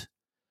do it."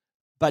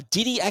 But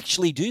did he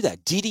actually do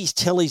that? Did he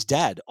tell his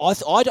dad?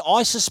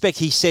 I suspect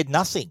he said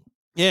nothing.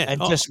 Yeah,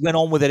 and just went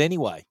on with it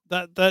anyway.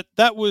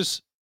 That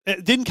was.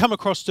 It didn't come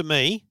across to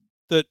me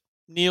that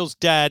Neil's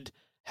dad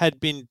had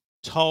been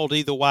told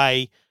either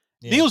way.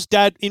 Yeah. Neil's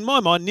dad, in my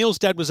mind,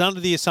 was under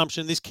the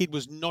assumption this kid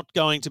was not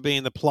going to be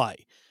in the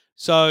play.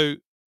 So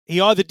he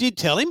either did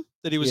tell him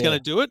that he was going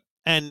to do it,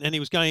 and he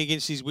was going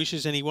against his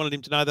wishes, and he wanted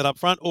him to know that up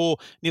front, or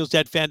Neil's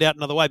dad found out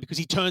another way because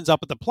he turns up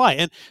at the play.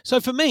 And so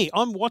for me,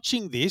 I'm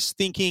watching this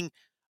thinking,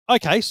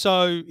 okay,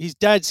 so his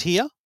dad's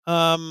here.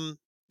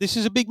 This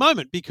is a big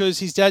moment because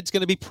his dad's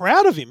going to be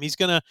proud of him. He's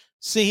going to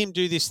see him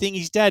do this thing.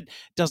 His dad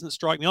doesn't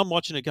strike me. I'm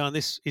watching it going,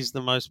 this is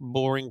the most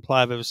boring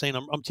play I've ever seen.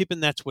 I'm tipping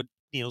that's what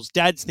Neil's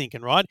dad's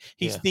thinking, right?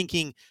 He's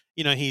thinking,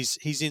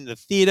 he's in the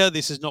theater.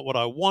 This is not what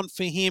I want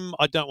for him.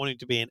 I don't want him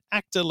to be an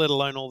actor, let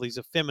alone all these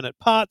effeminate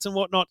parts and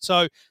whatnot.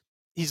 So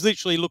he's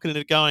literally looking at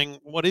it going,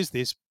 what is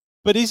this?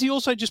 But is he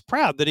also just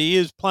proud that he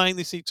is playing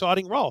this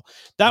exciting role?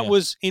 That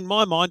was, in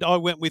my mind, I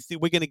went with,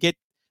 we're going to get,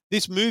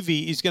 this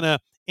movie is going to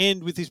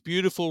end with this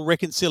beautiful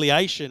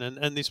reconciliation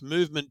and this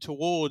movement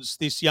towards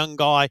this young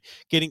guy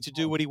getting to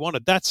do what he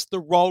wanted. That's the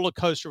roller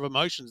coaster of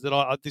emotions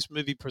that this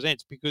movie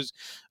presents, because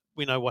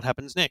we know what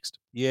happens next.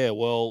 Yeah,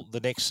 well, the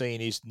next scene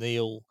is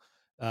Neil,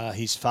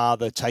 his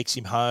father takes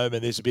him home,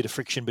 and there's a bit of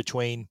friction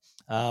between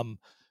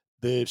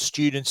the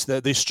students.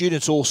 The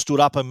students all stood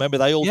up, and remember,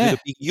 they all did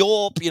a big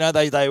yawp.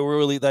 They were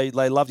really they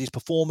loved his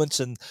performance,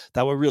 and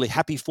they were really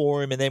happy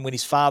for him. And then when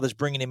his father's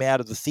bringing him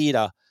out of the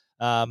theatre,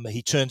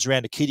 he turns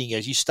around to Keating and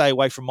goes, "You stay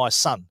away from my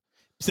son."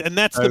 And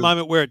that's the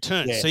moment where it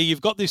turns. Yeah. So you've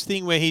got this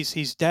thing where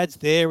his dad's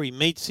there, he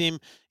meets him,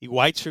 he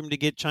waits for him to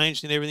get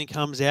changed, and everything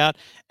comes out.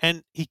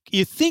 And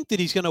you think that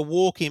he's going to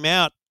walk him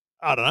out,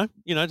 I don't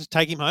know, to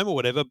take him home or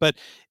whatever. But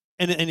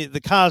and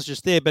the car's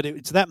just there. But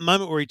it's that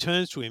moment where he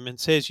turns to him and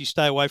says, "You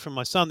stay away from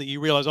my son," that you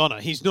realise, oh no,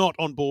 he's not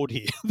on board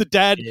here. The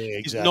dad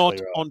is not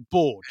on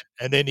board.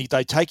 And then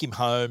they take him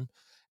home,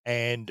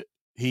 and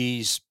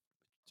he's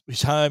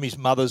home, his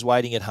mother's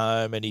waiting at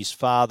home, and his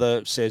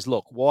father says,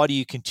 "Look, why do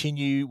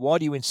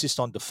you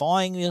insist on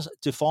defying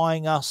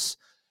us?"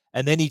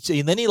 And then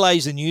he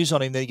lays the news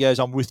on him. Then he goes,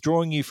 "I'm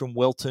withdrawing you from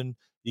Welton.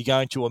 You're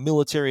going to a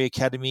military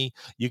academy.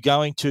 You're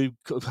going to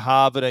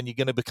Harvard, and you're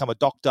going to become a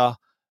doctor,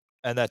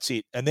 and that's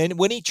it." And then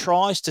when he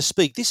tries to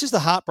speak, this is the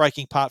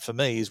heartbreaking part for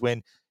me, is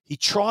when he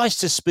tries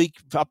to speak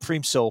up for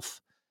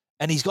himself,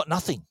 and he's got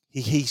nothing.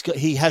 He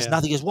has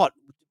nothing. He goes, "What?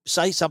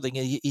 Say something."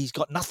 He's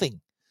got nothing.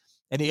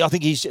 And I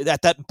think he's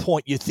at that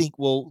point. You think,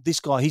 well, this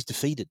guy, he's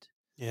defeated.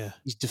 Yeah,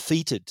 he's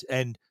defeated,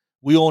 and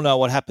we all know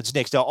what happens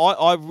next. Now,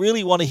 I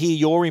really want to hear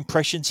your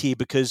impressions here,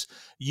 because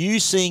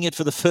you seeing it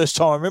for the first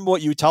time. I remember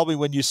what you told me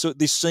when you saw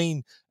this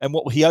scene, and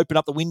what he opened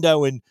up the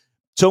window, and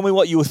tell me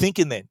what you were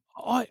thinking then.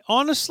 I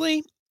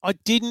honestly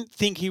didn't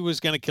think he was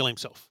going to kill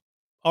himself.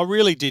 I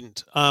really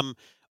didn't.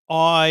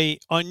 I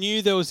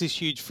knew there was this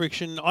huge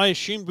friction. I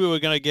assumed we were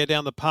going to go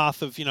down the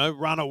path of,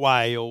 run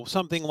away or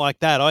something like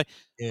that.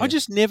 I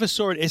just never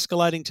saw it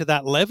escalating to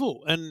that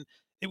level. And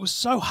it was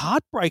so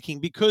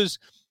heartbreaking because,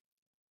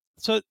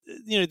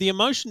 the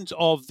emotions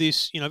of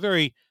this,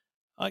 very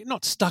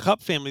not stuck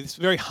up family, this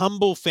very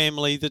humble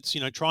family that's,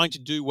 trying to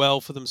do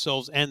well for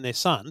themselves and their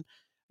son.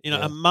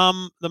 The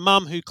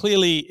mum who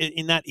clearly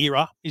in that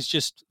era is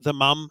just the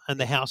mum and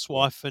the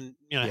housewife and,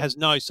 has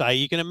no say.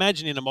 You can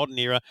imagine in a modern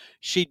era,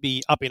 she'd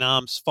be up in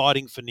arms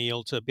fighting for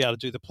Neil to be able to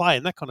do the play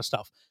and that kind of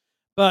stuff.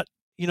 But,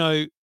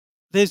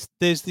 there's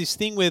this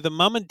thing where the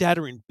mum and dad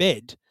are in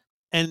bed,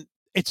 and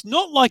it's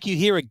not like you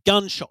hear a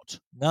gunshot.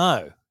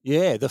 No.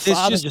 Yeah. The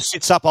father just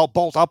sits up,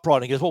 bolt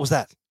upright, and goes, "What was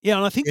that?" Yeah.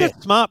 And I think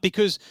that's smart,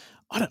 because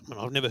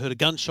I've never heard a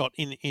gunshot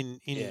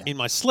in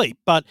my sleep,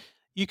 but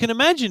you can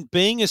imagine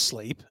being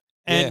asleep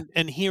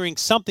and hearing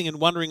something and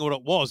wondering what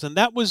it was. And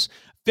that was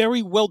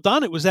very well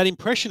done. It was that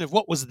impression of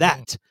what was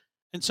that.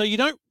 And so you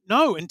don't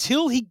know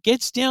until he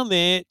gets down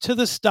there to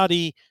the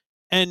study,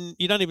 and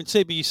you don't even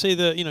see, but you see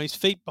his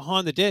feet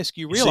behind the desk.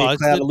 You realize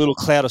a little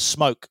cloud of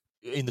smoke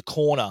in the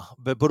corner.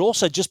 But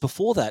also just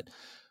before that,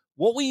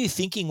 what were you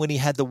thinking when he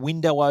had the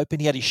window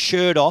open? He had his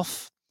shirt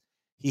off.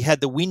 He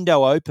had the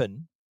window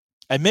open.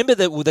 And remember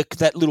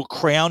that little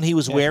crown he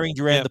was wearing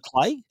during the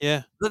play?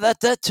 Yeah.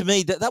 That to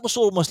me, that was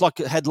almost like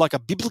it had like a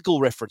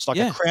biblical reference, like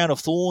a crown of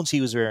thorns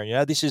he was wearing.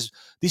 This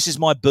is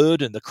my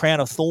burden, the crown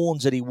of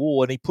thorns that he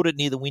wore, and he put it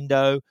near the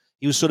window.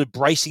 He was sort of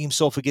bracing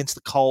himself against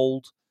the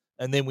cold,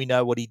 and then we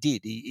know what he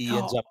did. He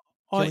ends up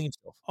killing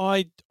himself.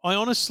 I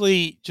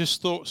honestly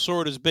just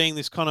saw it as being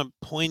this kind of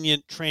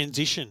poignant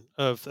transition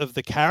of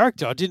the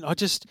character.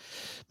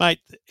 Mate,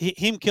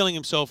 him killing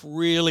himself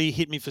really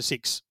hit me for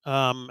six.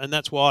 And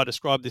that's why I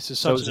described this as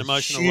such an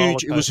emotional roller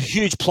coaster. It was a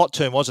huge plot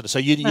turn, wasn't it? So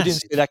you didn't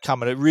see that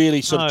coming. It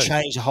really sort of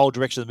changed the whole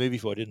direction of the movie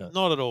for you, didn't it?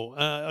 Not at all.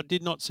 I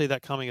did not see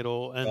that coming at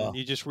all. And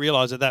you just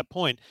realise at that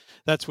point,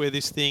 that's where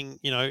this thing,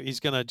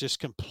 is going to just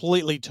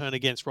completely turn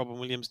against Robin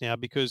Williams now,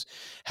 because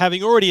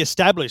having already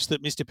established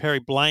that Mr. Perry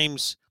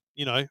blames,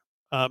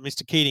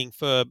 Mr. Keating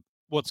for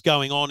what's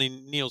going on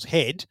in Neil's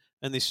head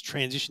and this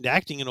transition to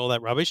acting and all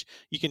that rubbish,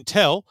 you can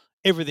tell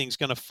everything's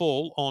going to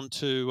fall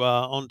onto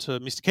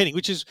Mr. Keating,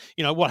 which is,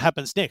 what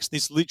happens next.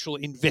 This literal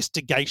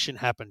investigation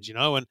happens,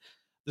 and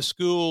the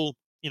school,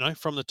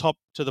 from the top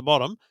to the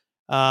bottom,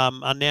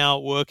 are now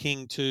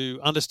working to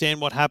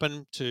understand what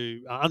happened,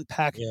 to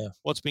unpack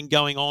what's been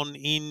going on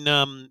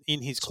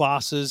in his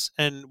classes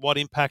and what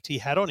impact he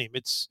had on him.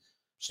 It's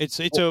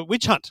a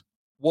witch hunt.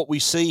 What we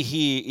see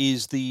here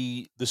is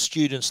the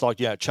students like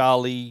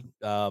Charlie,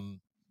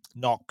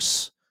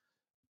 Knox,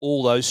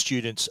 all those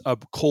students are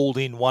called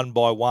in one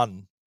by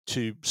one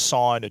to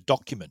sign a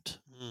document,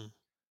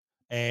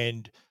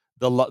 and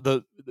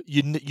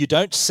you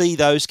don't see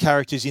those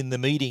characters in the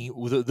meeting.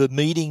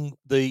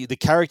 The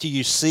character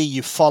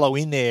you follow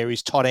in there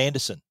is Todd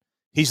Anderson.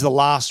 He's the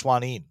last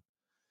one in,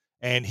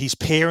 and his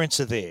parents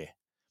are there.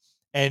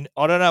 And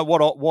I don't know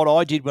what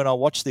I did when I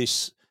watched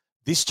this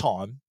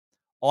time.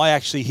 I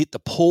actually hit the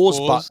pause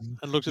button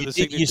and looked at the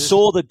signatures. You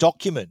saw the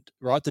document,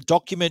 right? The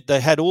document, they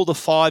had all the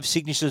 5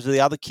 signatures of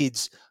the other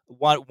kids,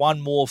 one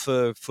more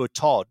for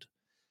Todd.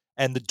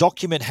 and the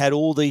document had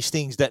all these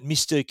things that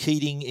Mr.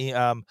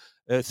 Keating,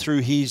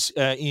 through his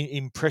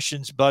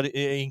impressions, but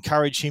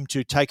encouraged him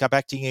to take up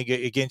acting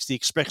against the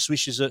express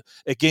wishes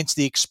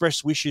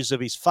of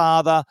his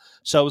father.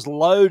 So it was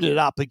loaded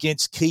up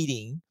against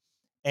Keating,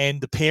 and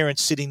the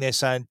parents sitting there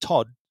saying,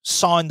 "Todd,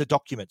 sign the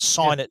document,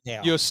 sign it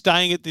now. You're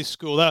staying at this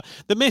school."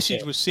 The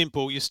message was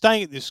simple. You're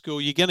staying at this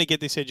school. You're going to get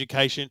this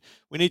education.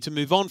 We need to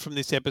move on from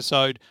this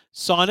episode.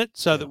 Sign it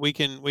so that we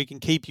can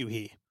keep you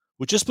here.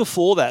 Well, just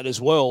before that as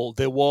well,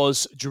 there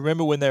was. Do you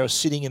remember when they were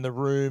sitting in the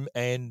room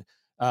and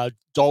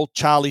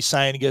Charlie's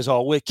saying, he goes,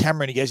 "Oh, where's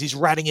Cameron?" He goes, "He's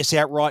ratting us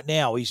out right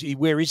now.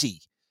 Where is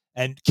he?"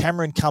 And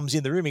Cameron comes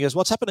in the room. He goes,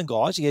 "What's happening,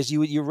 guys?" He goes,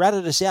 "You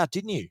ratted us out,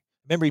 didn't you?"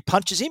 Remember, he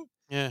punches him.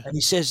 Yeah. And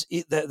he says,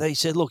 they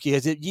said, "Look," he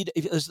goes,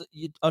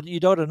 you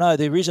don't know,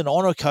 there is an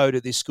honor code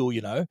at this school,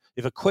 you know.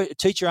 If a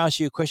teacher asks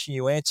you a question,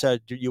 you answer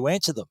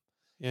them.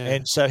 Yeah.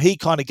 And so he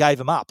kind of gave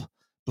them up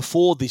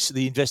before as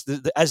the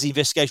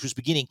investigation was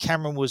beginning.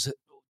 Cameron was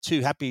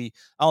too happy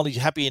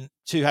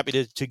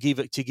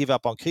to give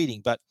up on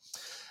Keating. But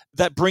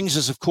that brings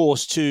us, of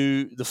course,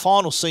 to the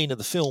final scene of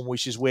the film,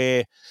 which is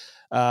where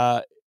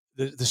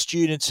the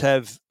students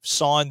have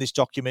signed this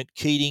document.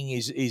 Keating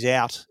is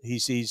out.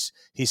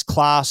 His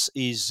class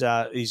is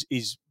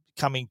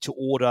coming to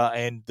order,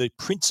 and the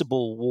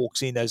principal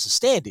walks in as a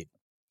stand-in.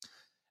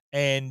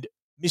 And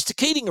Mr.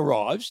 Keating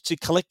arrives to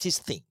collect his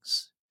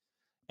things,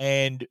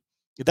 and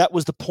that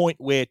was the point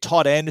where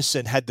Todd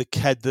Anderson had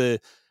the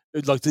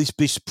like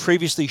this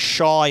previously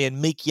shy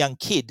and meek young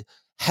kid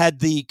had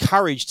the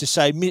courage to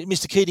say,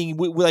 "Mr. Keating,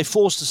 were they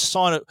forced to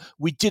sign it?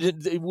 We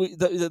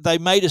didn't. They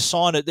made us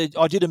sign it.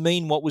 I didn't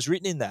mean what was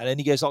written in that." And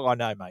he goes, "Oh, I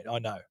know, mate. I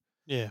know."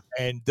 Yeah.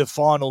 And the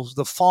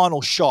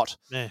final shot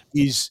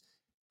is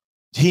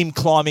him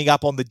climbing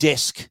up on the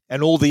desk,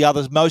 and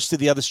most of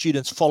the other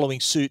students following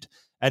suit,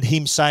 and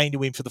him saying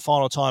to him for the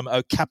final time,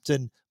 "Oh,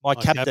 Captain, my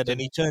captain." And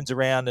he turns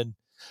around and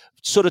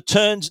sort of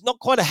turns, not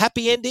quite a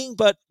happy ending,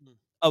 but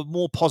a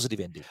more positive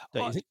ending.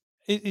 Don't you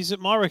think? Is it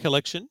my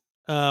recollection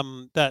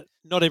that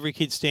not every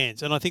kid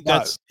stands? And I think No.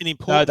 that's an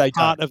important they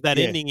part don't. of that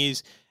Yeah. ending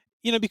is,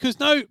 because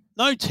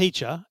no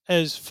teacher,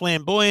 as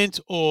flamboyant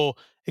or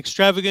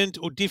extravagant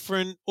or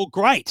different or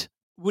great,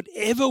 would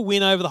ever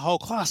win over the whole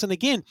class. And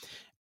again,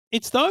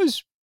 it's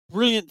those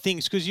brilliant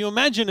things, because you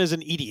imagine as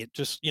an idiot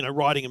just,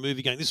 writing a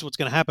movie going, "This is what's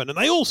going to happen." And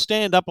they all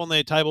stand up on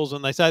their tables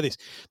and they say this.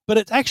 But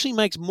it actually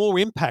makes more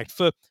impact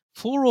for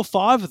 4 or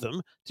 5 of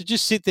them to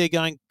just sit there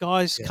going,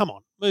 "Guys, come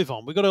on, move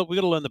on. We got to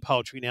learn the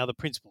poetry now. The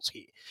principal's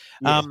here."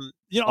 Yeah.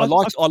 I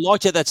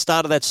liked at that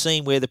start of that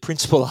scene where the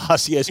principal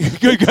asked, "Yes,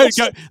 go.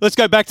 Let's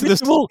go back to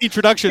the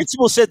introduction."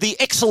 Principal said the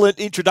excellent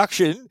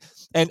introduction.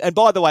 And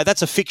by the way,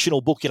 that's a fictional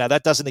book.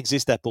 That doesn't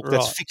exist. That book,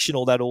 that's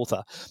fictional. That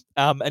author.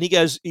 And he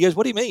goes,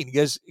 "What do you mean?"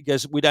 He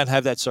goes, "We don't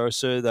have that, sorry,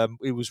 sir.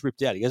 It was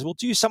ripped out." He goes, "Well,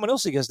 do you use someone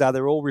else?" He goes, "No,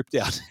 they're all ripped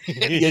out."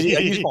 He goes, "Yeah,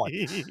 use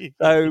mine."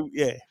 So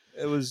yeah,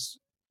 it was.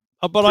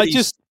 But I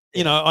just,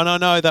 and I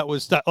know that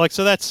was that. Like,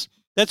 so that's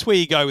where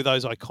you go with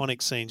those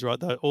iconic scenes, right?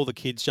 All the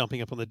kids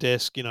jumping up on the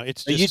desk.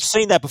 It's just, you'd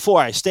seen that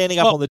before, standing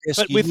up on the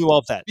desk. You knew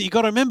of that. You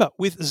got to remember,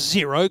 with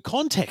zero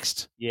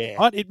context. Yeah.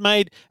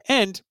 Right.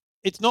 And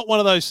it's not one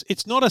of those.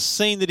 It's not a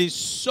scene that is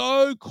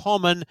so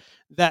common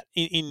that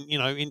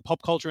in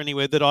pop culture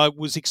anywhere that I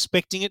was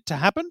expecting it to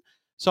happen.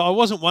 So I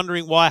wasn't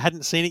wondering why I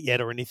hadn't seen it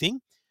yet or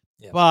anything.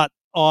 Yeah. But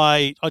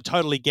I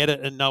totally get it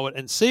and know it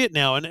and see it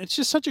now, and it's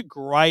just such a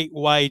great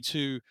way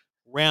to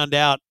round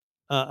out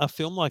a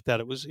film like that.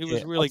 It was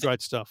really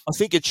great stuff. I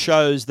think it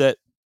shows that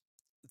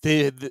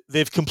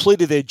they've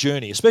completed their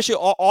journey. Especially,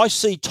 I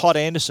see Todd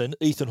Anderson,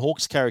 Ethan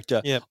Hawke's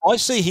character. Yeah. I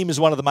see him as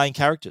one of the main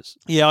characters.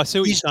 Yeah, I see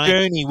what you're saying. His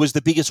journey was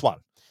the biggest one.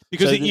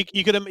 Because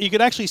you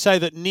could actually say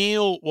that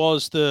Neil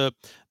was the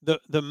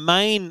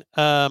main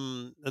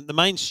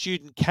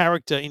student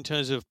character in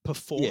terms of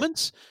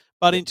performance,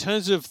 but in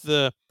terms of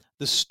the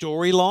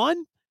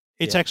storyline,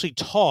 it's actually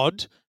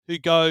Todd who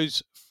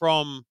goes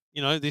from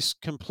this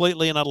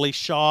completely and utterly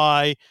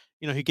shy,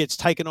 who gets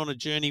taken on a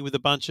journey with a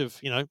bunch of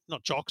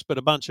not jocks, but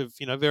a bunch of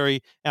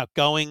very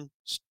outgoing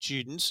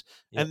students,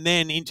 and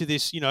then into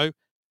this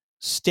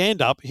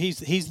stand up.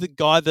 He's the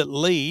guy that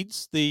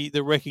leads the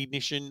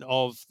recognition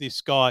of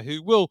this guy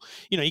who will,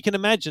 you can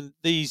imagine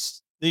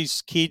these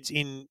kids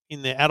in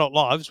their adult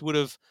lives would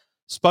have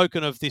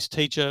spoken of this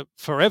teacher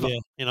forever,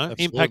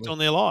 impact on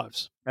their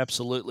lives.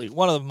 Absolutely.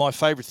 One of my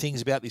favorite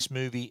things about this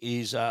movie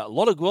is a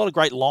lot of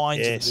great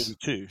lines in the movie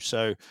too.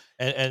 So,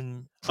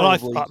 and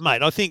probably,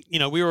 mate, I think,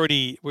 we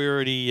already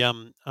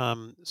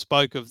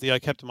spoke of the "Oh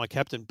Captain, My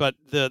Captain," but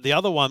the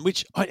other one,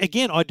 which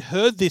I'd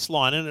heard this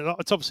line, and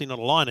it's obviously not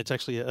a line, it's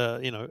actually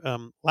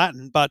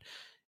Latin, but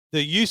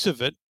the use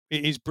of it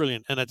is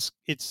brilliant, and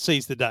it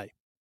sees the day.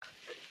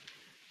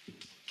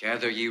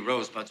 Gather ye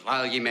rosebuds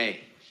while ye may.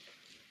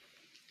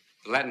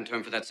 The Latin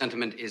term for that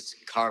sentiment is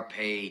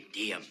carpe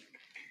diem.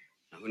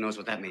 Now, who knows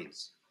what that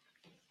means?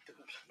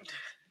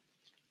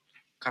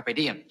 Carpe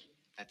diem.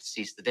 That's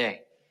seize the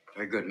day.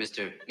 Very good,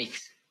 Mr.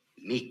 Meeks.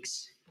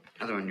 Meeks.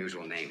 Another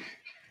unusual name.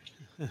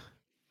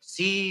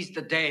 Seize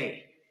the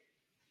day.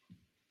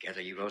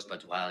 Gather ye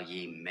rosebuds while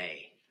ye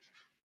may.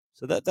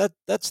 So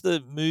that's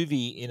the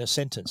movie in a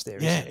sentence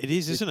there, Yeah, isn't it? it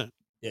is, isn't it?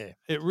 Yeah.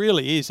 It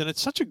really is, and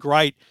it's such a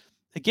great.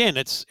 Again,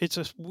 it's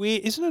a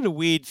weird. Isn't it a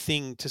weird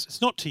thing to? It's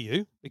not to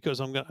you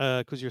because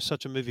because you're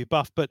such a movie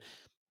buff, but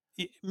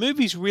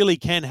movies really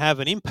can have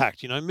an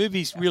impact.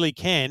 Movies really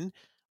can.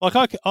 Like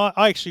I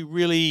actually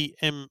really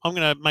am. I'm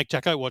going to make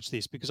Jacko watch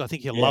this because I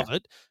think he'll Yeah. love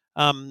it.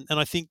 And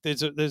I think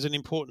there's an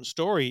important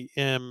story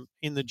in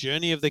the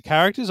journey of the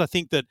characters. I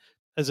think that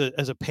as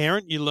a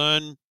parent, you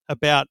learn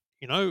about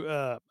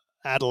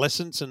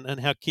adolescence and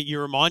how you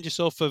remind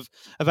yourself of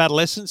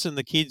adolescence and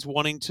the kids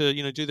wanting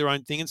to do their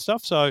own thing and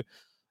stuff. So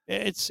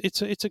it's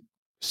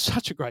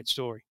such a great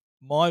story.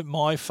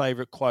 My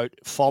favorite quote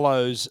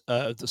follows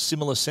the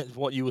similar sense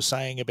what you were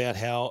saying about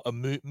how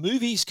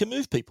movies can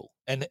move people,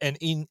 and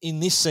in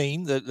this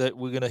scene that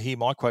we're going to hear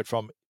my quote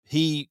from,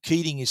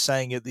 Keating is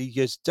saying it. He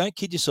goes, "Don't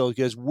kid yourself."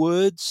 He goes,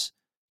 "Words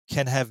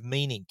can have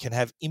meaning, can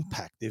have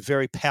impact. They're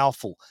very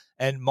powerful."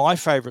 And my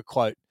favorite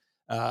quote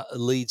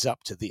leads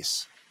up to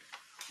this.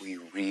 We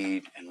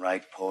read and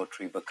write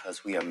poetry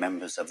because we are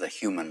members of the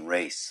human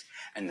race,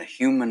 and the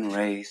human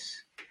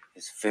race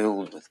is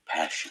filled with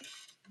passion.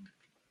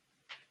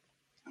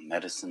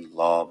 Medicine,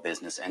 law,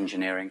 business,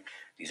 engineering,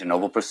 these are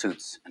noble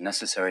pursuits and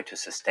necessary to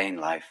sustain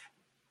life.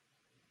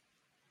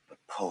 But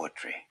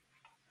poetry,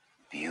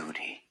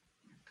 beauty,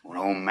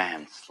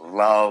 romance,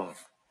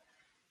 love,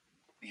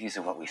 these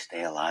are what we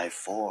stay alive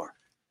for.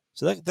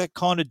 So that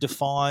kind of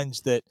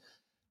defines that.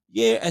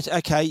 Yeah,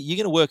 okay, you're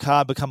going to work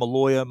hard, become a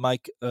lawyer,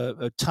 make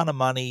a ton of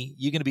money.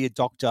 You're going to be a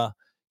doctor.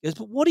 He goes,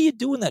 but what are you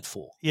doing that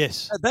for?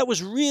 Yes,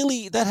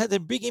 that had a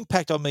big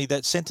impact on me.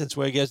 That sentence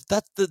where he goes,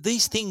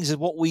 these things are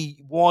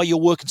why you're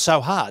working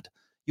so hard.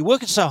 You're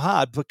working so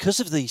hard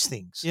because of these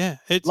things. Yeah,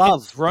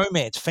 love,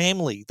 romance,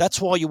 family. That's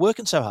why you're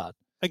working so hard.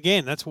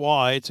 Again, that's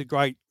why it's a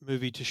great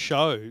movie to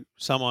show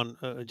someone.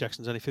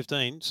 Jackson's only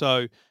 15,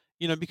 so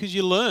because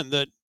you learn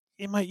that,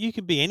 mate, you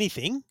can be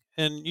anything.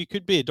 And you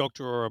could be a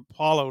doctor or a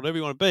pilot, whatever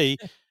you want to be.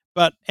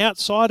 But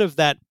outside of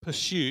that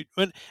pursuit,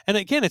 and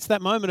again, it's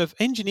that moment of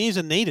engineers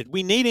are needed.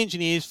 We need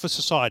engineers for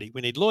society.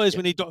 We need lawyers.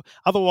 We need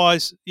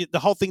otherwise the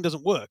whole thing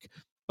doesn't work.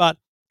 But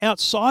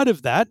outside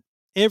of that,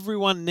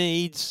 everyone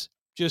needs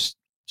just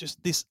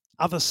this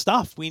other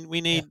stuff. We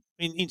need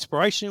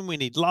inspiration. We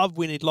need love.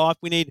 We need life.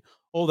 We need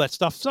all that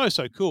stuff.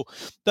 So cool.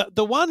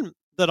 The one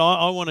that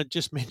I want to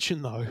just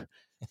mention though,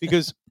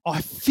 because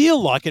I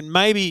feel like, and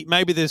maybe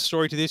there's a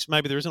story to this,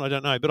 maybe there isn't, I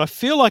don't know, but I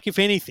feel like if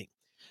anything,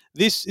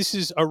 this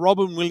is a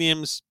Robin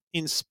Williams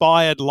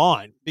inspired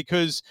line,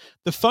 because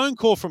the phone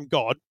call from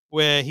God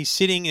where he's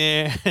sitting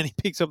there and he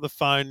picks up the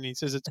phone and he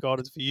says, "It's God,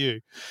 it's for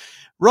you."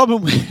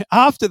 Robin,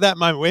 after that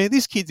moment where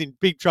this kid's in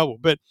big trouble,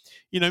 but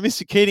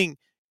Mr. Keating,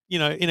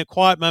 in a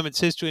quiet moment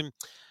says to him,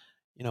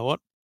 "You know what?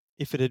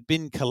 If it had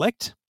been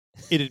collect,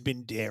 it had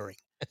been daring."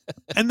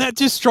 And that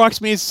just strikes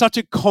me as such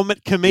a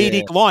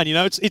comedic line.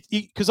 It's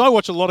because I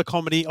watch a lot of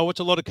comedy. I watch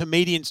a lot of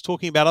comedians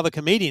talking about other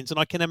comedians, and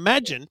I can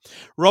imagine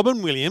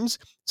Robin Williams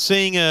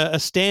seeing a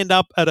stand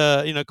up at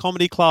a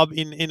comedy club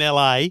in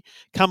LA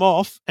come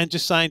off and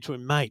just saying to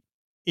him, "Mate,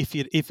 if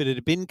it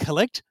had been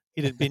collect,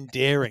 it had been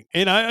daring."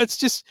 It's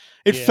just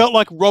felt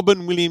like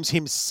Robin Williams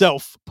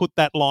himself put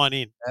that line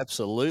in.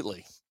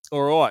 Absolutely.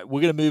 All right,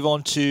 we're going to move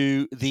on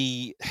to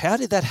how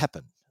did that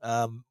happen?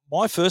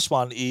 My first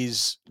one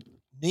is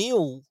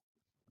Neil.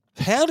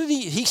 How did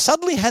he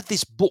suddenly had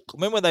this book?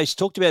 Remember when they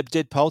talked about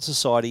Dead Poets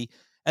Society,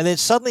 and then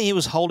suddenly he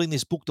was holding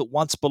this book that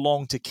once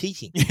belonged to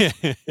Keating.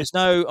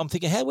 I'm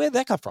thinking, where'd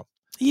that come from?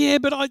 Yeah,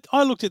 but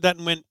I looked at that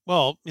and went,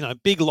 well,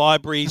 big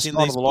libraries in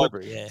these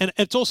library, yeah. And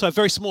it's also a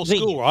very small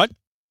school, right?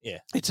 Yeah.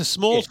 It's a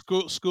small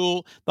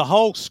school. The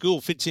whole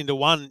school fits into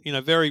one,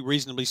 very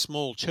reasonably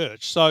small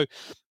church. So,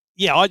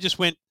 yeah, I just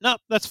went, no,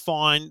 that's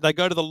fine. They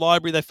go to the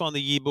library, they find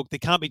the yearbook. There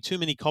can't be too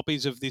many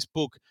copies of this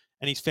book,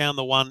 and he's found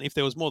the one. If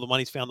there was more than one,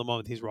 he's found the one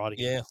with his writing.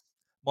 Yeah.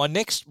 My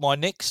next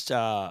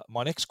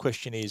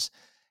question is,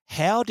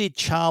 how did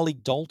Charlie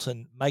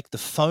Dalton make the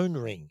phone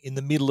ring in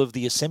the middle of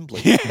the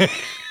assembly?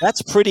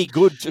 That's pretty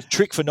good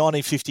trick for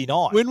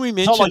 1959. When we mentioned,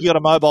 it's not like you got a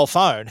mobile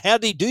phone. How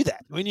did he do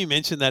that? When you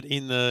mentioned that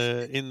in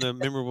the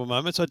memorable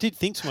moments, I did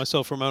think to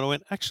myself for a moment. I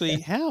went, actually,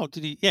 how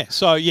did he? Yeah.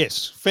 So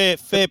yes, fair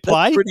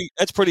play.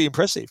 That's pretty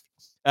impressive.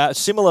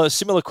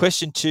 Similar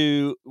question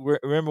to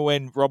remember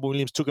when Robin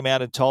Williams took him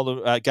out and told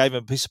him, gave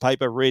him a piece of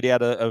paper, read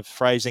out a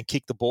phrase, and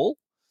kick the ball,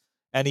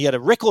 and he had a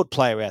record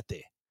player out there.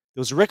 There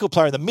was a record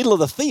player in the middle of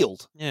the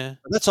field. Yeah,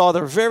 that's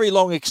either a very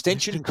long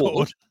extension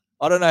cord.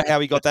 I don't know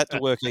how he got that to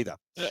work either.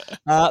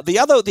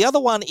 The other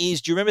one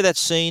is, do you remember that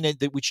scene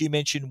which you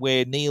mentioned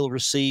where Neil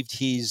received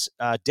his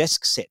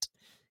desk set?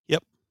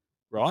 Yep.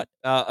 Right.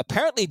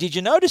 Apparently, did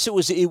you notice it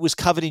was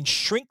covered in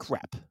shrink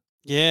wrap?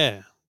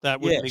 Yeah.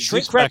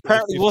 Shrink wrap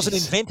apparently wasn't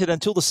invented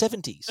until the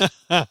 70s. This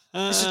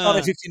is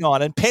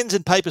 1959, and pens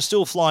and paper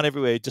still flying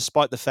everywhere,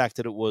 despite the fact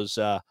that it was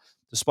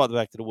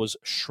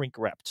shrink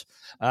wrapped.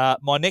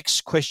 My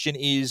next question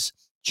is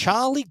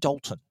Charlie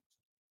Dalton.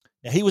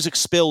 Now he was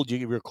expelled.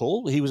 You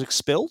recall he was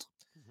expelled.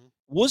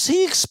 Was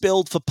he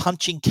expelled for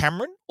punching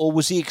Cameron, or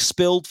was he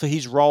expelled for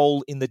his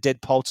role in the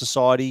Dead Poet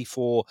Society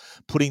for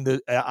putting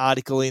the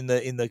article in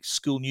the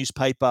school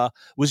newspaper?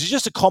 Was it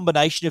just a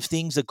combination of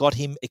things that got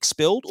him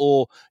expelled?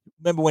 Or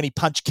remember when he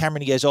punched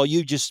Cameron, he goes, "Oh,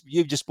 you've just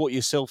brought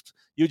yourself,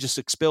 you're just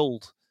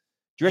expelled."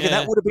 Do you reckon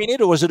that would have been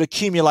it, or was it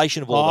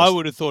accumulation of all I those?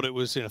 would have thought it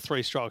was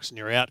 3 strikes and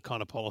you're out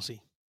kind of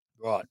policy.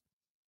 Right.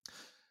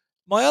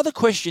 My other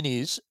question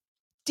is,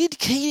 did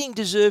Keating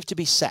deserve to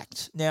be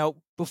sacked? Now,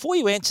 before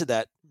you answer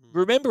that,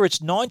 remember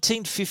it's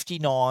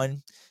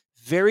 1959,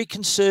 very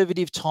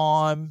conservative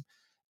time,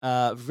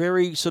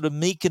 very sort of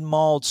meek and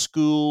mild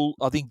school.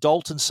 I think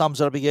Dalton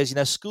sums it up. He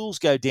goes, schools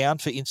go down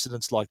for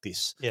incidents like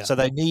this. Yeah. So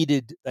they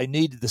needed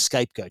the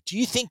scapegoat. Do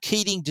you think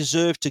Keating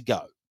deserved to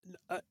go?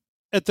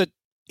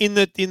 In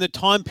the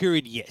time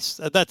period, yes,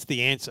 that's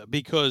the answer.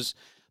 Because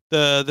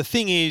the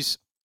thing is,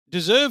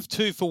 deserved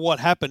to for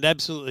what happened,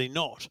 absolutely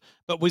not.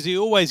 But was he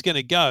always going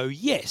to go?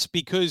 Yes,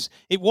 because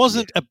it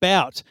wasn't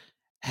about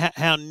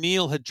how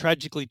Neil had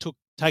tragically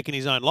taken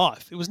his own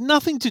life. It was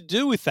nothing to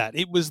do with that.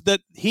 It was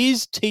that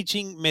his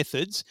teaching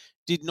methods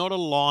did not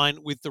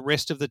align with the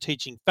rest of the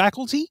teaching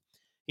faculty.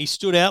 He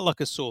stood out like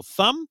a sore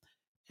thumb,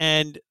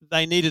 and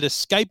they needed a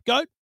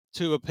scapegoat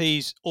to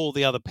appease all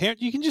the other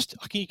parents. You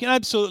can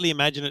absolutely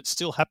imagine it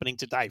still happening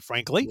today,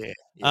 frankly.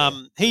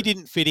 He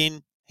didn't fit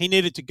in. He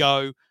needed to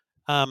go.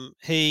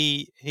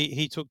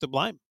 He took the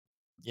blame.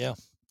 Yeah.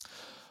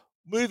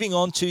 Moving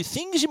on to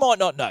things you might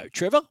not know,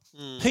 Trevor.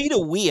 Peter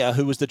Weir,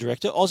 who was the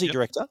director, Aussie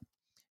director,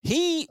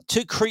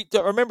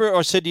 remember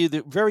I said to you,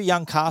 the very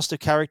young cast of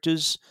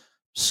characters,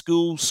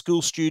 school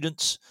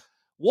students.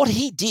 What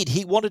he did,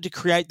 he wanted to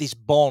create this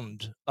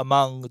bond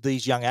among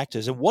these young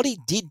actors. And what he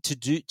did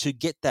to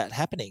get that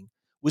happening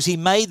was he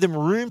made them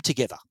room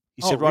together.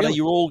 He said, right, really?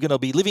 you're all going to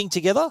be living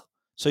together.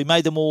 So he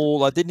made them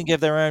all, didn't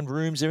have their own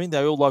rooms, everything.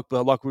 They all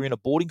like we're in a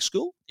boarding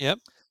school. Yep.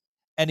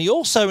 And he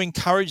also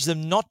encouraged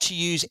them not to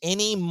use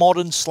any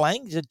modern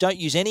slang. He said, don't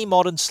use any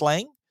modern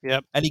slang.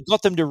 Yep. And he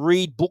got them to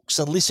read books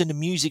and listen to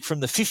music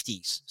from the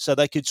 50s so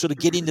they could sort of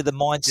get into the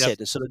mindset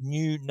and sort of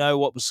know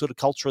what was sort of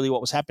culturally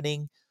what was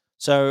happening.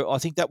 So I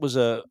think that was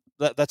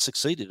that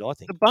succeeded, I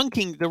think.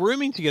 The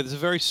rooming together is a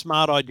very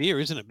smart idea,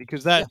 isn't it?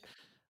 Because they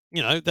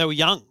were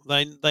young.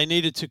 They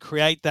needed to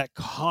create that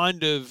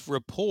kind of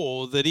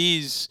rapport that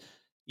is,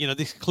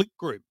 this clique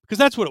group. Because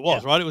that's what it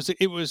was, right?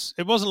 It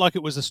wasn't like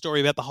it was a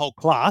story about the whole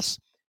class.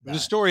 It was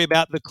a story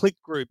about the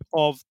clique group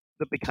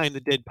that became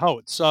the Dead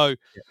Poets. So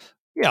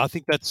I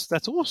think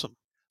that's awesome.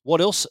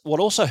 What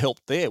also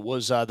helped there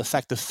was the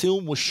fact the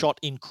film was shot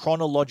in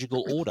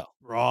chronological order.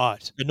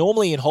 Right. And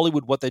normally in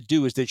Hollywood, what they'd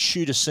do is they'd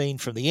shoot a scene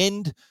from the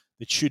end,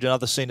 they'd shoot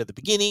another scene at the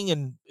beginning,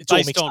 and it's all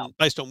mixed up.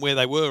 Based on where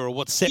they were or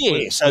what set.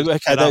 Yeah, so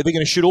they're going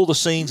to shoot all the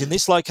scenes in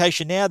this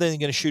location now, then they're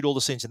going to shoot all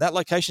the scenes in that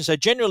location. So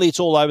generally it's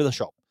all over the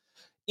shop.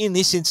 In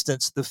this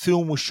instance, the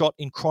film was shot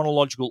in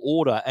chronological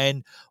order,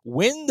 and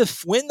when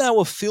they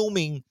were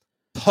filming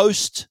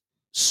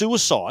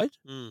post-suicide,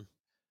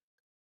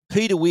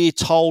 Peter Weir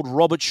told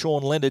Robert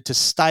Sean Leonard to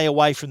stay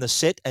away from the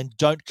set and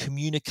don't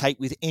communicate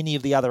with any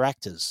of the other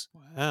actors.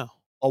 Wow.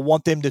 I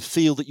want them to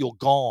feel that you're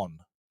gone.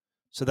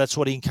 So that's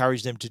what he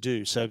encouraged them to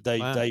do. So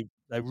they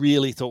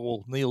really thought,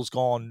 well, Neil's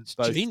gone.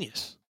 It's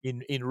genius.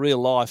 In real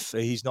life,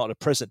 he's not a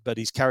present, but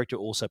his character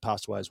also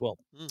passed away as well.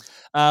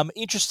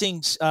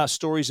 Interesting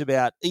stories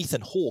about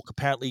Ethan Hawke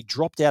apparently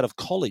dropped out of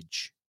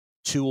college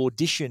to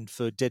audition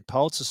for Dead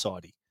Poets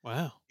Society.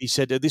 Wow. He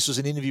said this was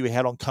an interview he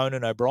had on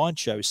Conan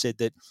O'Brien's show. He said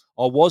that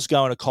I was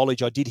going to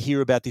college. I did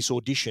hear about this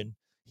audition.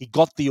 He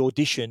got the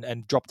audition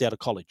and dropped out of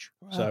college.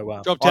 Wow.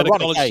 So dropped out of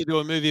college to do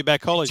a movie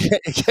about college.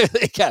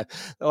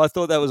 I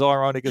thought that was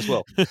ironic as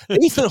well.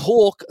 Ethan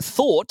Hawke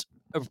thought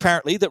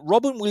apparently that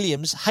Robin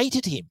Williams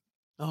hated him.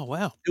 Oh,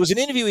 wow. There was an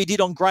interview he did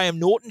on Graham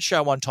Norton's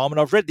show one time,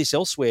 and I've read this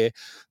elsewhere,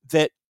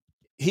 that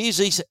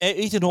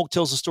Ethan Hawke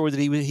tells the story that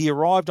he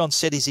arrived on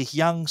set as a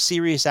young,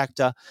 serious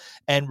actor,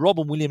 and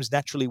Robin Williams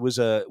naturally was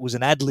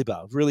an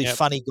ad-libber, really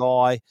funny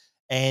guy,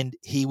 and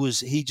he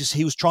was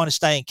trying to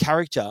stay in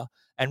character,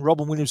 and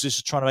Robin Williams was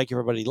just trying to make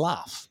everybody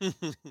laugh.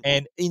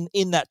 And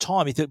in that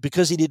time, he thought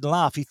because he didn't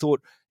laugh, he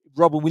thought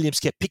Robin Williams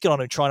kept picking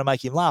on him, trying to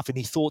make him laugh, and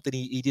he thought that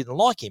he didn't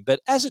like him.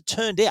 But as it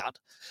turned out,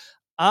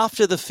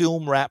 after the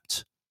film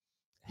wrapped,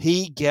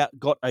 he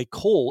got a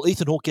call.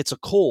 Ethan Hawke gets a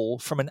call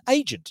from an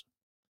agent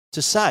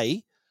to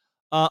say,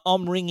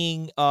 I'm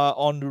ringing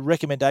on the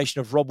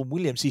recommendation of Robin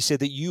Williams. He said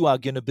that you are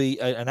going to be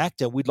an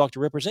actor. We'd like to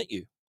represent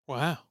you.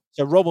 Wow.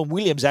 So Robin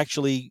Williams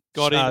actually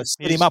set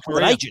him up with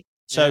an agent.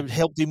 So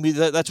helped him with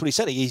that's what he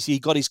said. He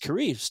got his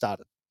career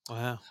started.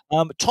 Wow.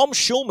 Tom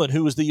Shulman,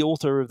 who was the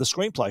author of the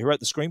screenplay, who wrote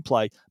the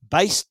screenplay,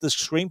 based the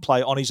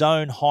screenplay on his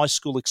own high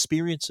school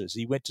experiences.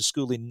 He went to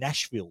school in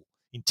Nashville,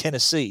 in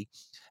Tennessee,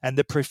 and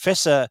the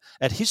professor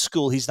at his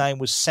school, his name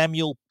was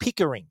Samuel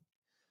Pickering.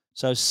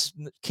 So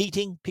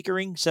Keating,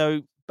 Pickering.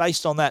 So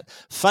based on that,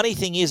 funny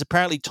thing is,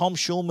 apparently Tom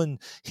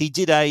Shulman, he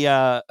did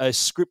a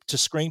script to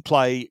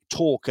screenplay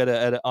talk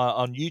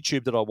on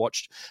YouTube that I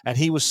watched, and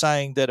he was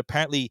saying that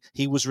apparently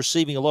he was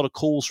receiving a lot of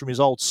calls from his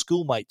old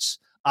schoolmates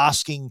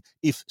asking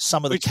if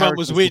some of the Which one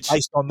characters was were which?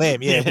 based on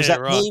them. Yeah, was Yeah,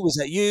 that right. me? Was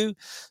that you?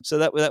 So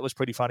that was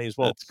pretty funny as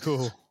well. That's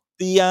cool.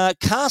 The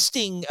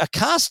casting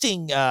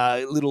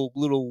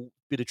little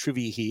bit of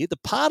trivia here. The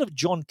part of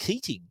John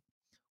Keating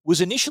was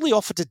initially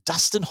offered to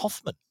Dustin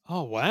Hoffman.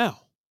 Oh, wow.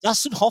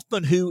 Dustin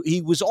Hoffman, who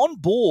he was on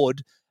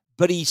board,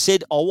 but he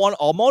said,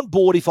 I'm on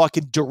board if I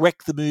can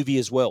direct the movie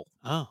as well.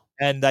 Oh.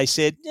 And they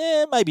said,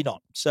 yeah, maybe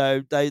not.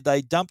 So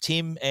they dumped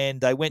him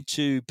and they went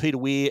to Peter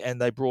Weir and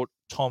they brought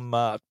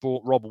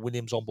Robert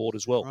Williams on board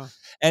as well. Right.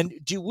 And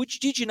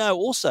did you know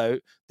also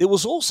there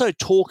was also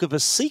talk of a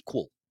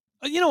sequel?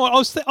 You know what?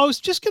 I was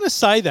just going to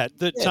say that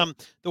Yeah.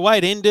 the way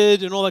it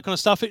ended and all that kind of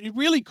stuff, it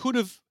really could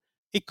have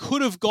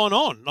gone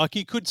on. Like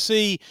you could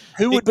see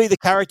Who would be the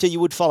character you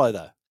would follow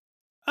though?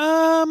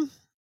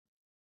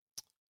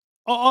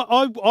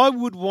 I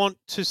would want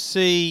to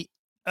see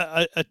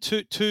a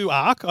two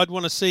arc. I'd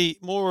want to see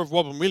more of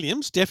Robin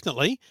Williams,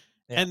 definitely,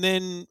 and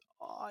then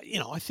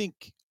I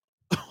think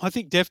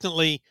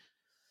definitely.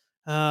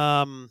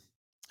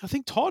 I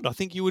think Todd. I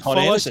think you would Todd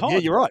follow Anderson. Todd. Yeah,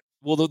 you're right.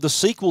 Well, the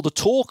sequel,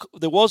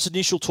 there was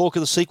initial talk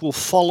of the sequel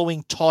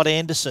following Todd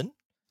Anderson,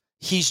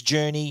 his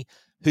journey,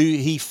 who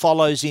he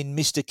follows in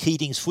Mr.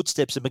 Keating's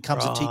footsteps and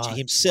becomes a teacher Right.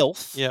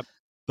 himself. Yep.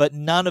 But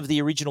none of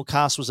the original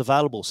cast was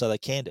available, so they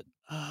canned it.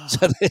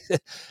 So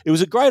it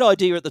was a great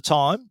idea at the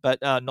time,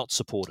 but not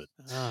supported.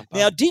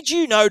 Now, did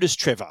you notice,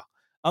 Trevor?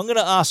 I'm going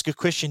to ask a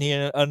question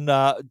here, and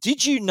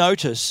did you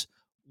notice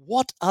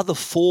what are the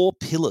 4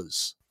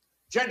 pillars?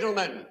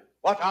 Gentlemen,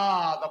 what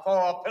are the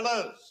 4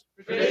 pillars?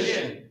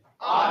 Tradition,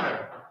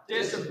 honor,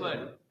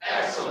 discipline,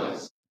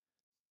 excellence. Did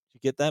you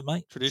get that,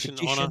 mate? Tradition,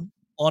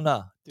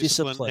 honor,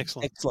 discipline, discipline,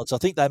 excellence. excellence. I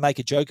think they make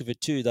a joke of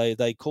it too.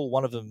 They call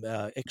one of them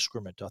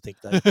excrement. I think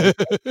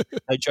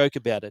they joke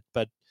about it.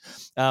 But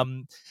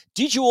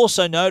did you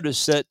also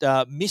notice that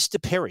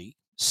Mr. Perry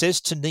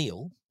says to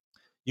Neil,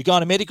 "You're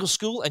going to medical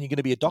school and you're going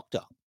to be a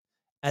doctor."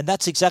 And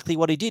that's exactly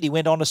what he did. He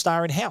went on to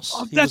star in House.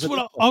 Oh, He that's was a what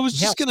doctor I was in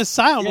just House. going to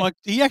say. I'm like,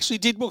 he actually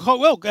did quite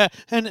well,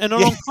 and an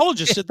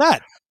oncologist at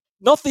that.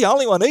 Not the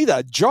only one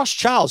either. Josh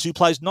Charles, who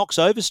plays Knox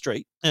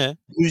Overstreet, Yeah.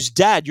 whose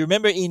dad, you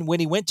remember when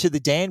he went to the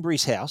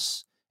Danbury's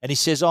house and he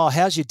says, "Oh,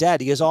 how's your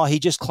dad?" He goes, "Oh, he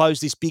just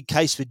closed this big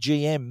case for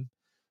GM."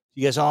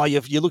 He goes, "Oh,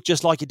 you look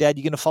just like your dad.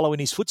 You're going to follow in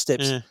his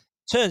footsteps." Yeah.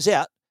 Turns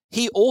out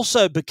he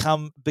also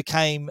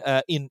became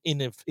in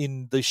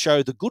the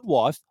show The Good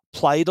Wife,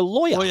 played a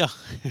lawyer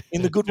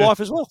in The Good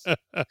Wife as well.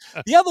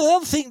 The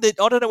other thing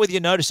that I don't know whether you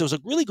noticed, there was a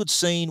really good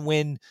scene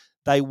when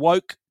they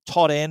woke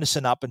Todd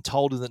Anderson up and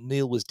told him that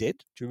Neil was dead.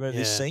 Do you remember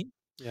this scene?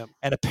 Yep.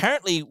 And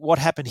apparently what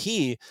happened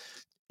here,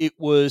 it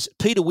was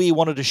Peter Weir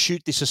wanted to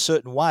shoot this a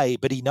certain way,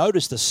 but he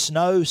noticed the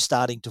snow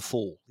starting to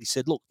fall. He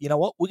said, "Look, you know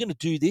what? We're going to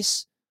do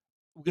this.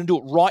 We're going to do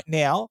it right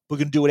now. We're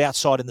going to do it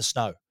outside in the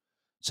snow."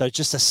 So it's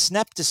just a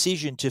snap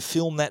decision to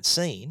film that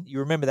scene. You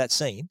remember that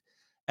scene?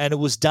 And it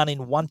was done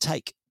in one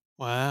take.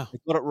 Wow. They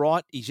got it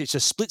right. It's a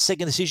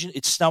split-second decision.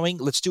 It's snowing.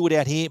 Let's do it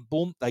out here.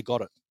 Boom, they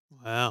got it.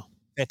 Wow.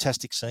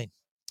 Fantastic scene.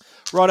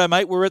 Righto,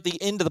 mate, we're at the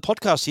end of the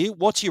podcast here.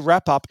 What's your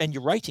wrap-up and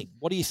your rating?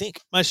 What do you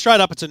think? Mate, straight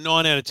up, it's a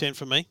 9 out of 10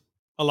 for me.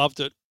 I loved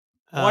it.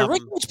 I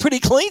reckon it's pretty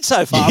clean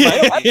so far, mate.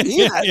 I'm happy to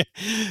hear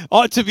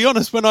that. To be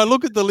honest, when I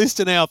look at the list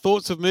and our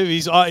thoughts of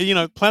movies,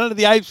 Planet of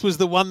the Apes was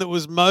the one that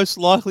was most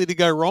likely to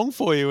go wrong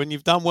for you, and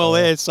you've done well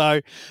there. So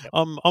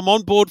I'm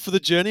on board for the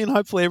journey, and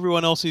hopefully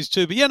everyone else is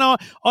too. But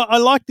I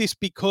like this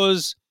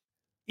because,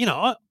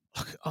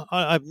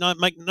 I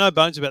make no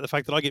bones about the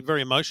fact that I get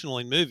very emotional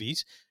in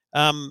movies,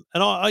 and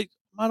I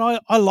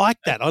like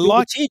that. I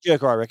like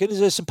tearjerker. I reckon.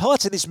 There's some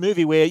parts in this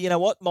movie where you know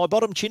what, my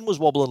bottom chin was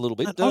wobbling a little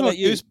bit. I got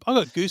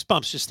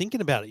goosebumps just thinking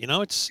about it.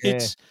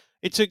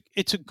 It's a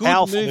good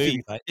powerful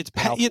movie. mate. It's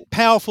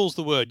powerful's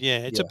the word. Yeah,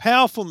 it's a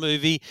powerful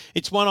movie.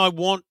 It's one I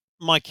want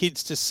my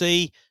kids to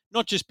see,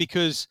 not just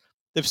because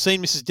they've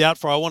seen Mrs.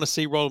 Doubtfire. I want to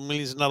see Robin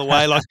Williams another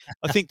way. Like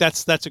I think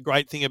that's a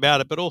great thing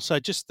about it, but also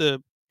just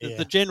the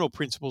general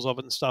principles of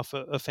it and stuff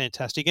are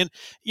fantastic. And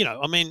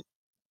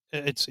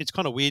it's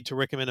kind of weird to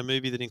recommend a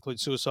movie that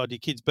includes suicide to your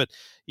kids, but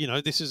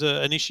this is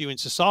an issue in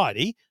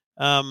society.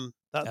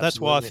 That's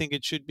why I think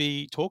it should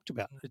be talked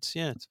about. It's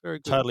very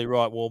good. Totally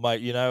right. Well,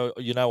 mate,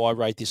 I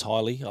rate this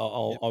highly. I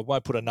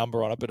won't put a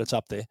number on it, but it's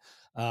up there.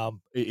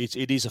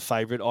 It is a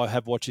favourite. I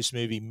have watched this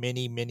movie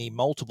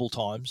multiple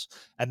times,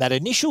 and that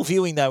initial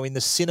viewing though in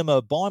the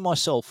cinema by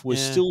myself was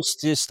still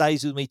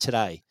stays with me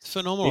today. It's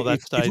phenomenal.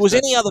 If it was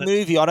any other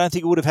movie, I don't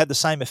think it would have had the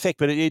same effect.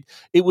 But it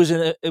was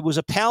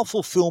a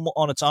powerful film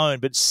on its own.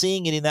 But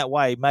seeing it in that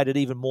way made it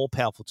even more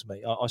powerful to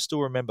me. I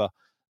still remember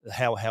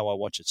how I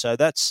watch it. So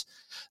that's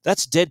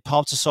Dead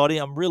Pulp Society.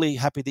 I'm really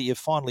happy that you've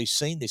finally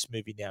seen this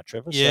movie now,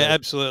 Trevor. Yeah,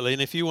 absolutely.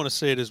 And if you want to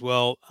see it as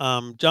well,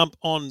 jump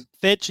on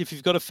Fetch. If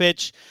you've got a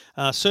Fetch,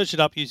 search it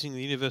up using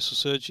the universal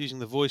search, using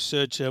the voice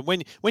search.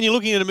 When you're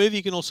looking at a movie,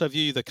 you can also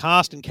view the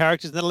cast and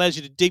characters, and that allows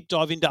you to deep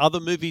dive into other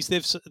movies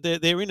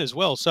they're in as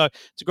well. So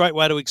it's a great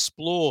way to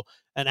explore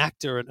an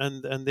actor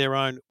and their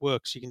own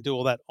works. You can do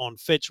all that on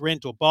Fetch,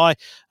 rent or buy.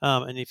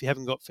 And if you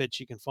haven't got Fetch,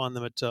 you can find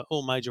them at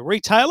all major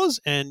retailers,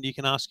 and you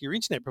can ask your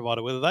internet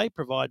provider whether they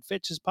provide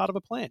Fetch as part of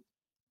a plan.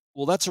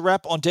 Well, that's a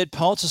wrap on Dead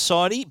Poet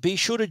Society. Be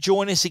sure to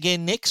join us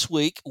again next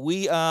week.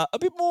 We are a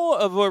bit more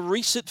of a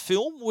recent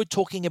film. We're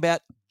talking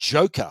about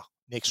Joker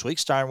next week,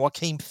 starring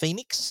Joaquin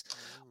Phoenix.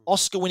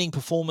 Oscar-winning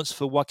performance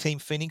for Joaquin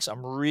Phoenix.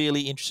 I'm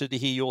really interested to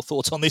hear your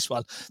thoughts on this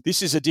one.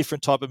 This is a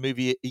different type of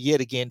movie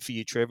yet again for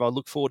you, Trevor. I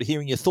look forward to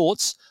hearing your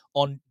thoughts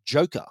on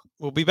Joker.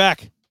 We'll be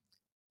back.